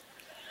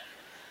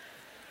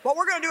 What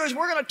we're going to do is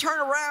we're going to turn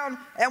around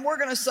and we're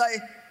going to say,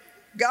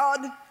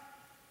 God,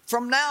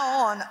 from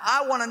now on,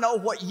 I want to know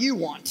what You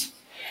want.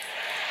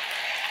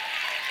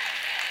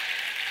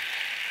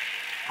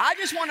 I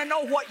just want to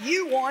know what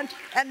you want,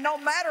 and no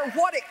matter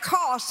what it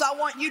costs, I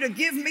want you to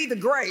give me the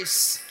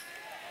grace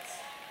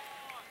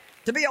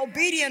to be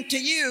obedient to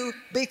you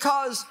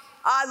because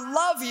I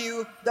love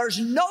you. There's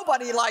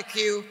nobody like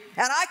you,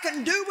 and I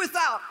can do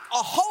without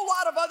a whole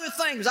lot of other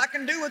things. I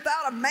can do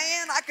without a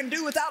man. I can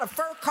do without a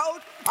fur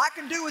coat. I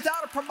can do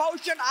without a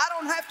promotion. I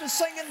don't have to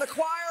sing in the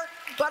choir,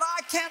 but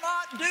I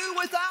cannot do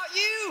without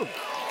you.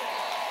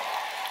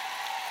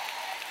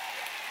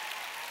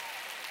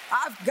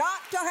 I've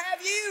got to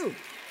have you.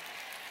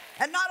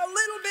 And not a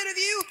little bit of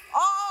you,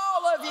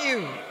 all of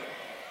you.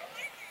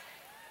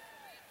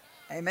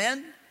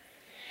 Amen?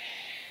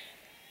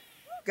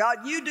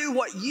 God, you do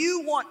what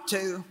you want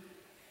to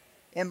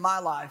in my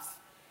life.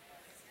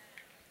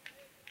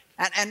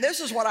 And this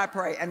is what I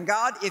pray. And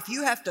God, if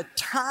you have to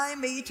tie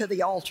me to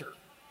the altar,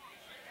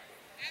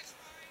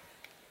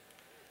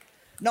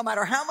 no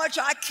matter how much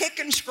I kick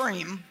and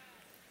scream,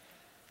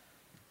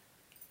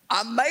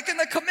 I'm making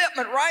the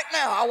commitment right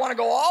now. I want to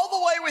go all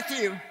the way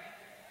with you.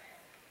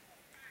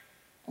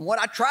 And when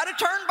I try to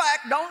turn back,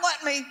 don't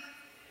let me.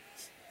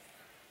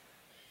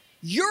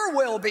 Your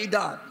will be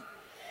done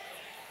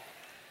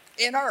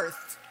in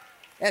earth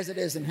as it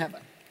is in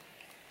heaven.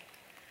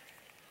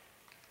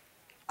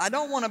 I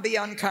don't want to be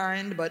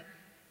unkind, but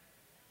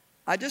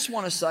I just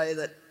want to say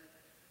that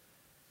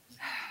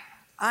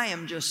I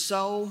am just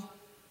so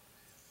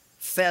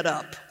fed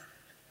up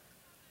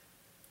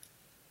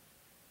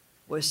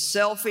with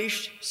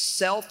selfish,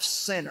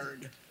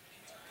 self-centered,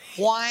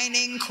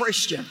 whining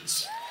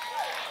Christians.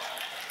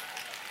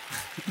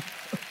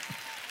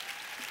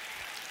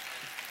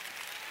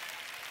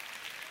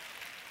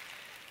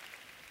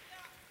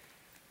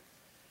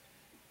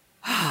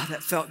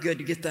 That felt good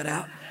to get that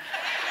out.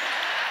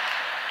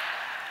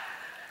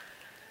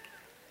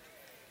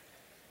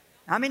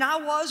 I mean, I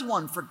was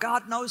one for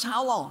God knows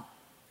how long.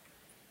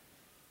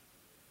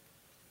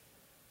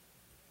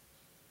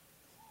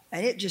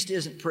 And it just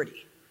isn't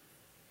pretty.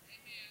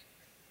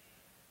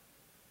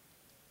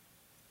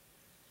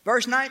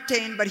 Verse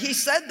 19, but he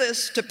said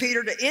this to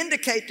Peter to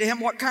indicate to him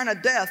what kind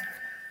of death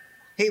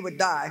he would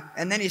die.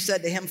 And then he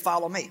said to him,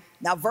 follow me.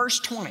 Now, verse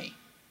 20.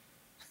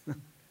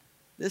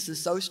 This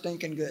is so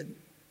stinking good.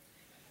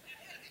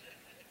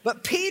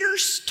 But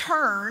Peter's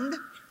turned.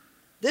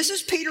 This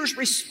is Peter's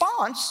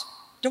response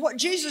to what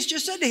Jesus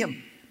just said to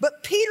him.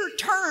 But Peter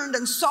turned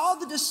and saw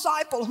the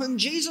disciple whom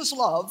Jesus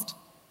loved.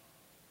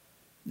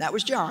 That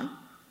was John.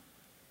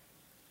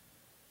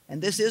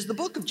 And this is the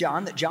book of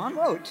John that John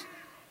wrote.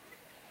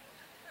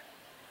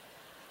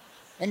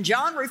 And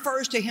John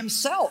refers to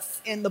himself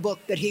in the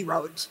book that he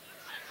wrote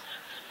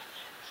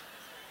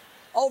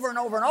over and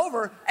over and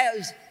over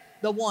as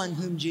the one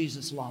whom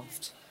Jesus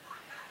loved.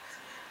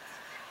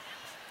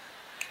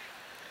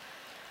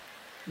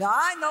 Now,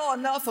 I know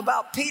enough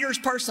about Peter's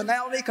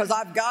personality because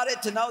I've got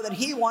it to know that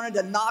he wanted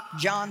to knock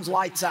John's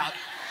lights out.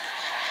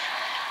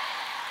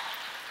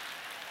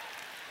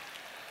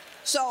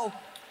 So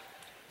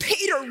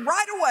Peter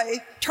right away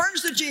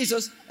turns to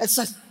Jesus and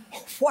says,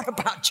 what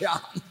about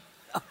John?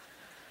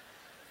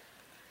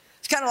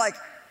 It's kind of like,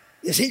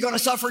 is he going to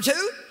suffer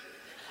too?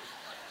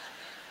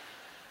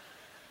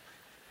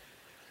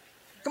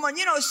 Come on,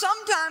 you know,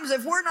 sometimes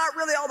if we're not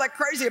really all that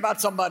crazy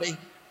about somebody,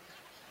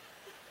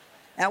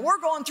 and we're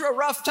going through a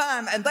rough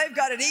time and they've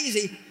got it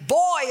easy,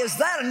 boy, is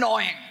that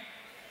annoying.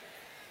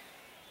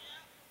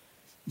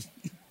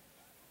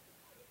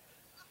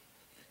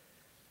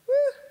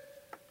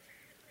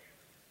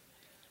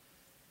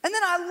 And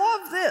then I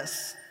love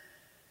this.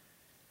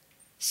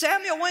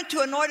 Samuel went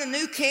to anoint a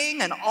new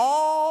king, and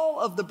all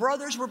of the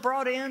brothers were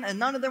brought in, and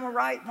none of them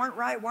weren't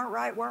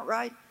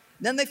right.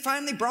 Then they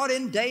finally brought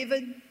in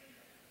David.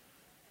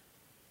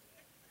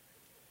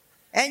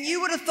 And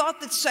you would have thought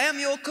that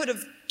Samuel could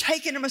have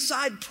taken him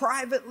aside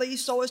privately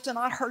so as to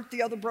not hurt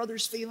the other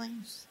brothers'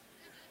 feelings.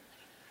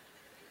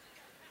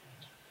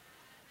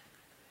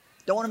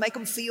 Don't want to make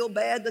them feel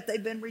bad that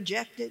they've been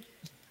rejected.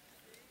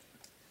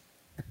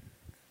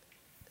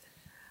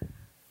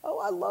 Oh,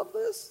 I love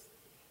this.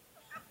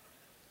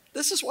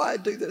 This is why I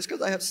do this,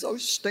 because I have so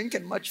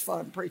stinking much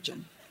fun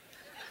preaching.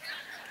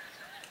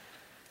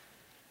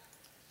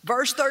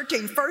 Verse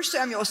 13, 1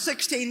 Samuel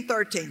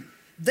 16:13.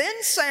 Then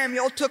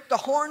Samuel took the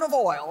horn of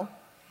oil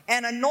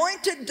and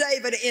anointed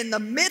David in the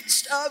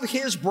midst of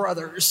his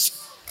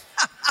brothers.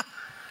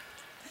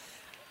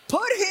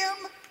 Put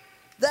him,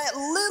 that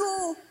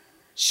little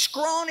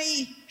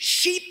scrawny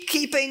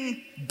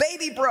sheep-keeping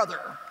baby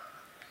brother,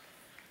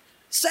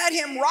 sat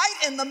him right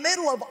in the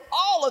middle of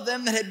all of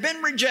them that had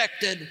been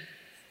rejected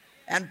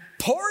and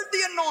poured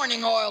the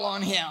anointing oil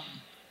on him,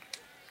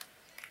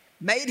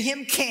 made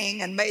him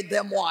king and made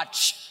them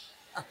watch.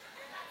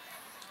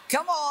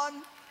 Come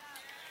on.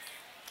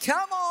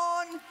 Come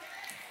on.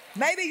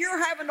 Maybe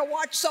you're having to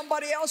watch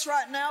somebody else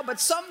right now, but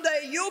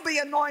someday you'll be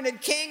anointed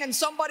king and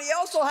somebody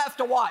else will have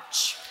to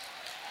watch.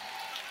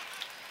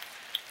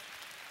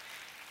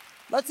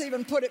 Let's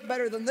even put it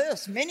better than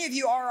this. Many of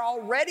you are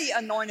already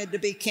anointed to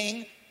be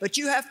king, but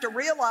you have to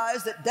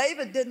realize that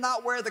David did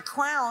not wear the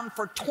crown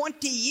for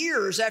 20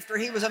 years after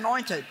he was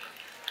anointed.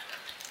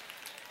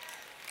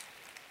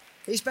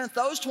 He spent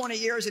those 20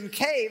 years in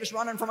caves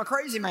running from a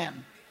crazy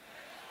man.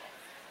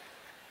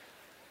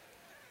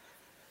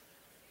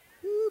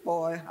 Ooh,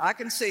 boy, I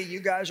can see you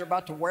guys are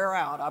about to wear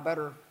out. I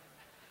better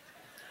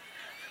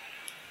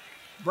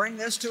bring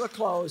this to a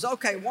close.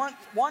 Okay,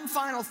 one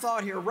final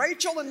thought here.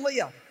 Rachel and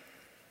Leah.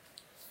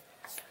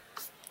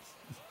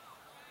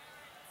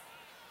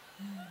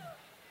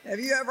 Have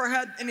you ever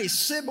had any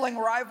sibling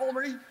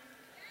rivalry?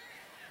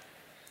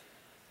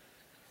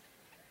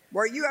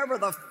 Were you ever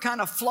the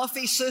kind of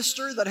fluffy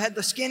sister that had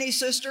the skinny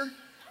sister?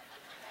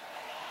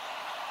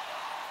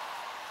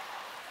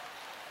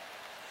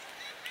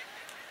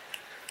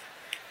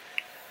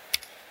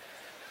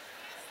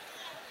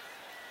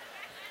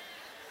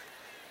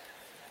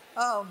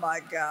 Oh my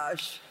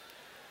gosh.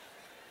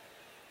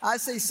 I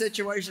see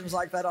situations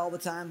like that all the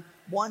time.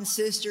 One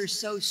sister's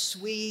so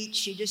sweet,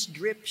 she just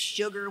drips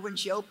sugar when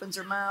she opens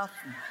her mouth.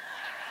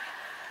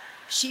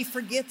 She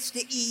forgets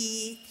to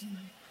eat.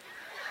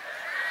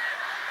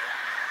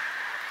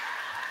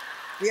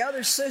 The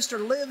other sister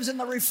lives in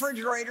the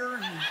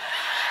refrigerator.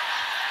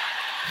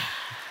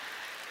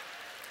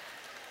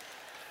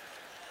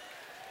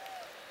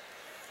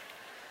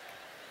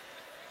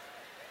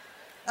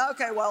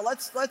 Okay, well,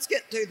 let's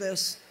get to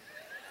this.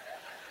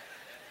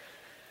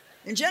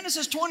 In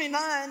Genesis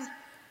 29,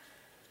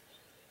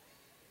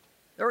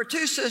 there were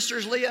two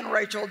sisters, Leah and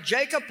Rachel.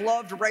 Jacob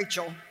loved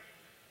Rachel,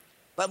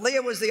 but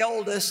Leah was the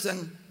oldest,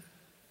 and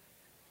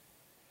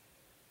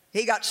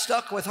he got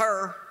stuck with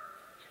her,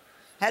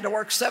 had to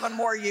work 7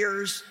 more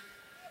years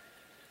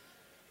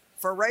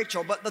for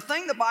Rachel. But the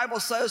thing the Bible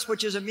says,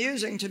 which is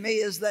amusing to me,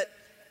 is that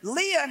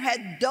Leah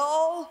had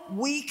dull,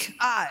 weak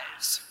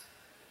eyes.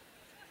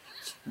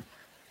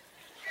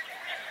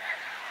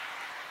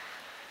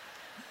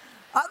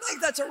 I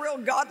think that's a real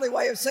godly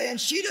way of saying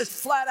she just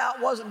flat out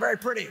wasn't very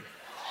pretty.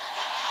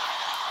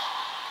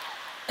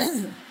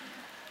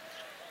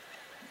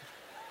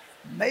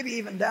 Maybe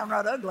even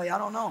downright ugly, I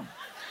don't know.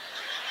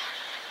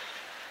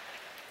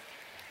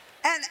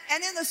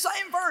 And in the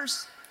same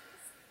verse,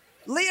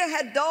 Leah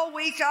had dull,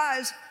 weak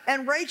eyes,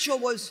 and Rachel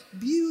was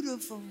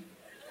beautiful.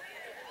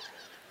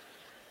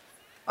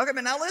 Okay,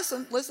 but now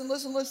listen,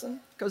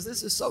 because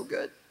this is so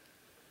good.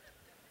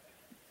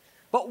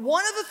 But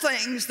one of the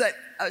things that,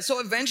 so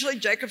eventually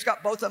Jacob's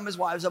got both of them as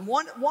wives, and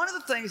one of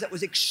the things that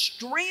was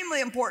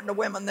extremely important to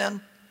women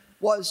then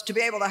was to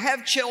be able to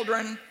have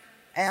children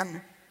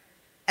and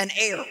an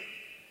heir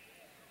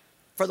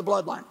for the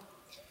bloodline.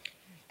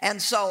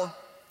 And so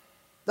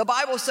the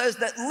Bible says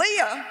that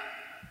Leah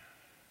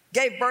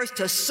gave birth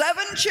to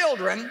 7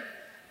 children,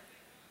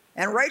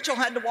 and Rachel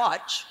had to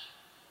watch,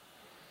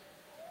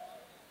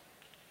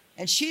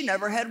 and she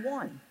never had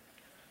one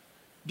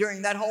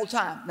during that whole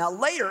time. Now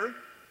later,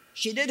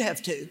 she did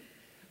have 2,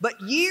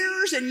 but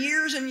years and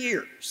years and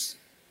years.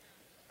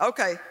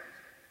 Okay,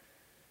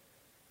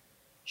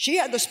 she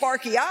had the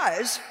sparky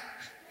eyes,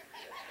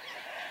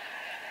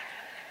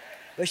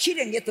 but she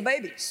didn't get the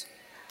babies.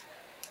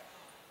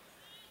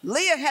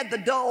 Leah had the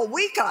dull,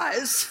 weak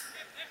eyes,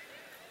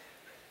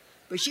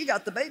 but she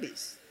got the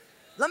babies.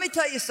 Let me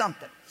tell you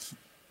something.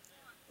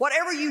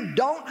 Whatever you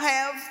don't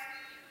have,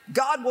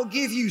 God will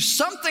give you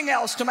something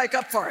else to make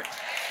up for it.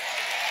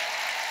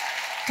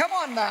 Come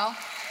on now.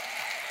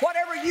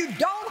 Whatever you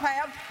don't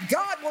have,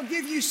 God will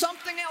give you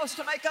something else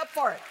to make up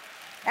for it.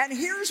 And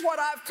here's what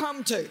I've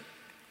come to.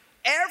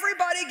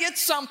 Everybody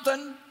gets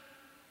something,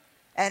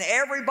 and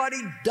everybody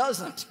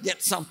doesn't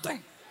get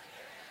something.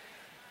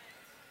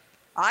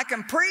 I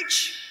can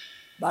preach,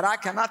 but I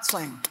cannot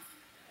sing.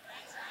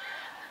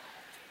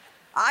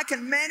 I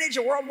can manage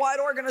a worldwide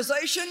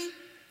organization,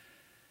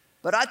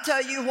 but I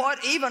tell you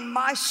what, even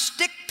my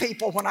stick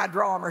people, when I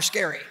draw them, are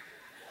scary.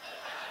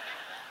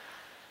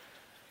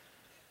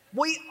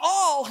 We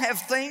all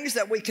have things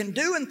that we can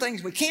do and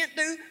things we can't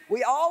do.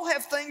 We all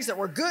have things that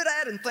we're good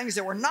at and things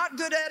that we're not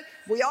good at.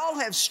 We all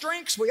have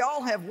strengths. We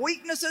all have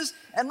weaknesses.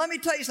 And let me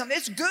tell you something.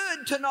 It's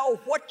good to know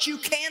what you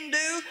can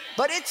do,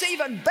 but it's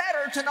even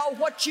better to know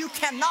what you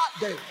cannot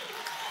do.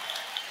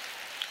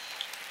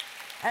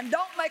 And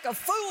don't make a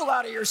fool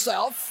out of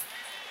yourself,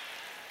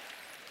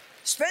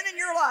 spending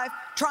your life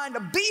trying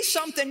to be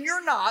something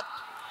you're not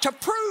to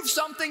prove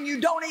something you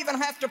don't even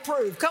have to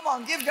prove. Come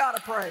on, give God a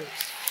praise.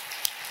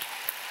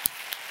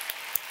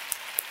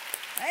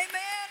 Amen,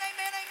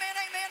 amen, amen,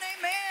 amen,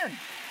 amen.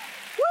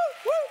 Woo,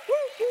 woo,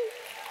 woo, woo.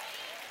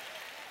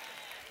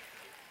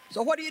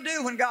 So what do you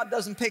do when God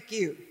doesn't pick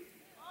you?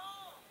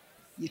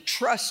 You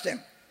trust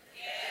Him.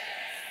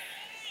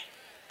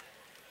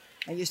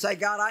 And you say,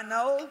 God, I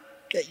know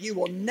that you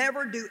will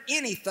never do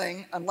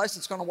anything unless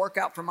it's going to work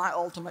out for my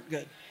ultimate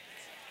good.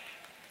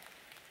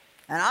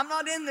 And I'm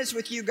not in this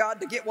with you,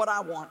 God, to get what I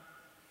want.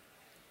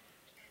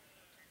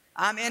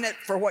 I'm in it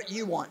for what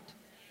you want.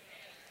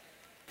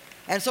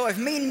 And so if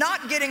me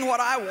not getting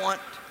what I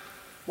want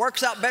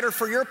works out better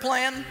for your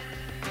plan,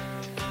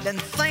 then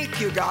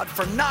thank you, God,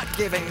 for not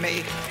giving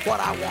me what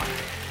I want.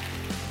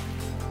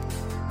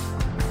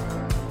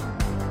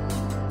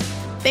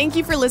 Thank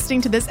you for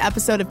listening to this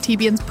episode of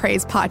TBN's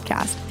Praise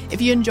Podcast.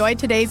 If you enjoyed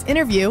today's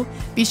interview,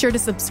 be sure to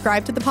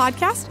subscribe to the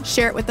podcast,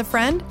 share it with a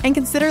friend, and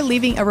consider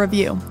leaving a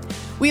review.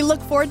 We look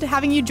forward to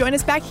having you join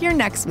us back here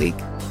next week.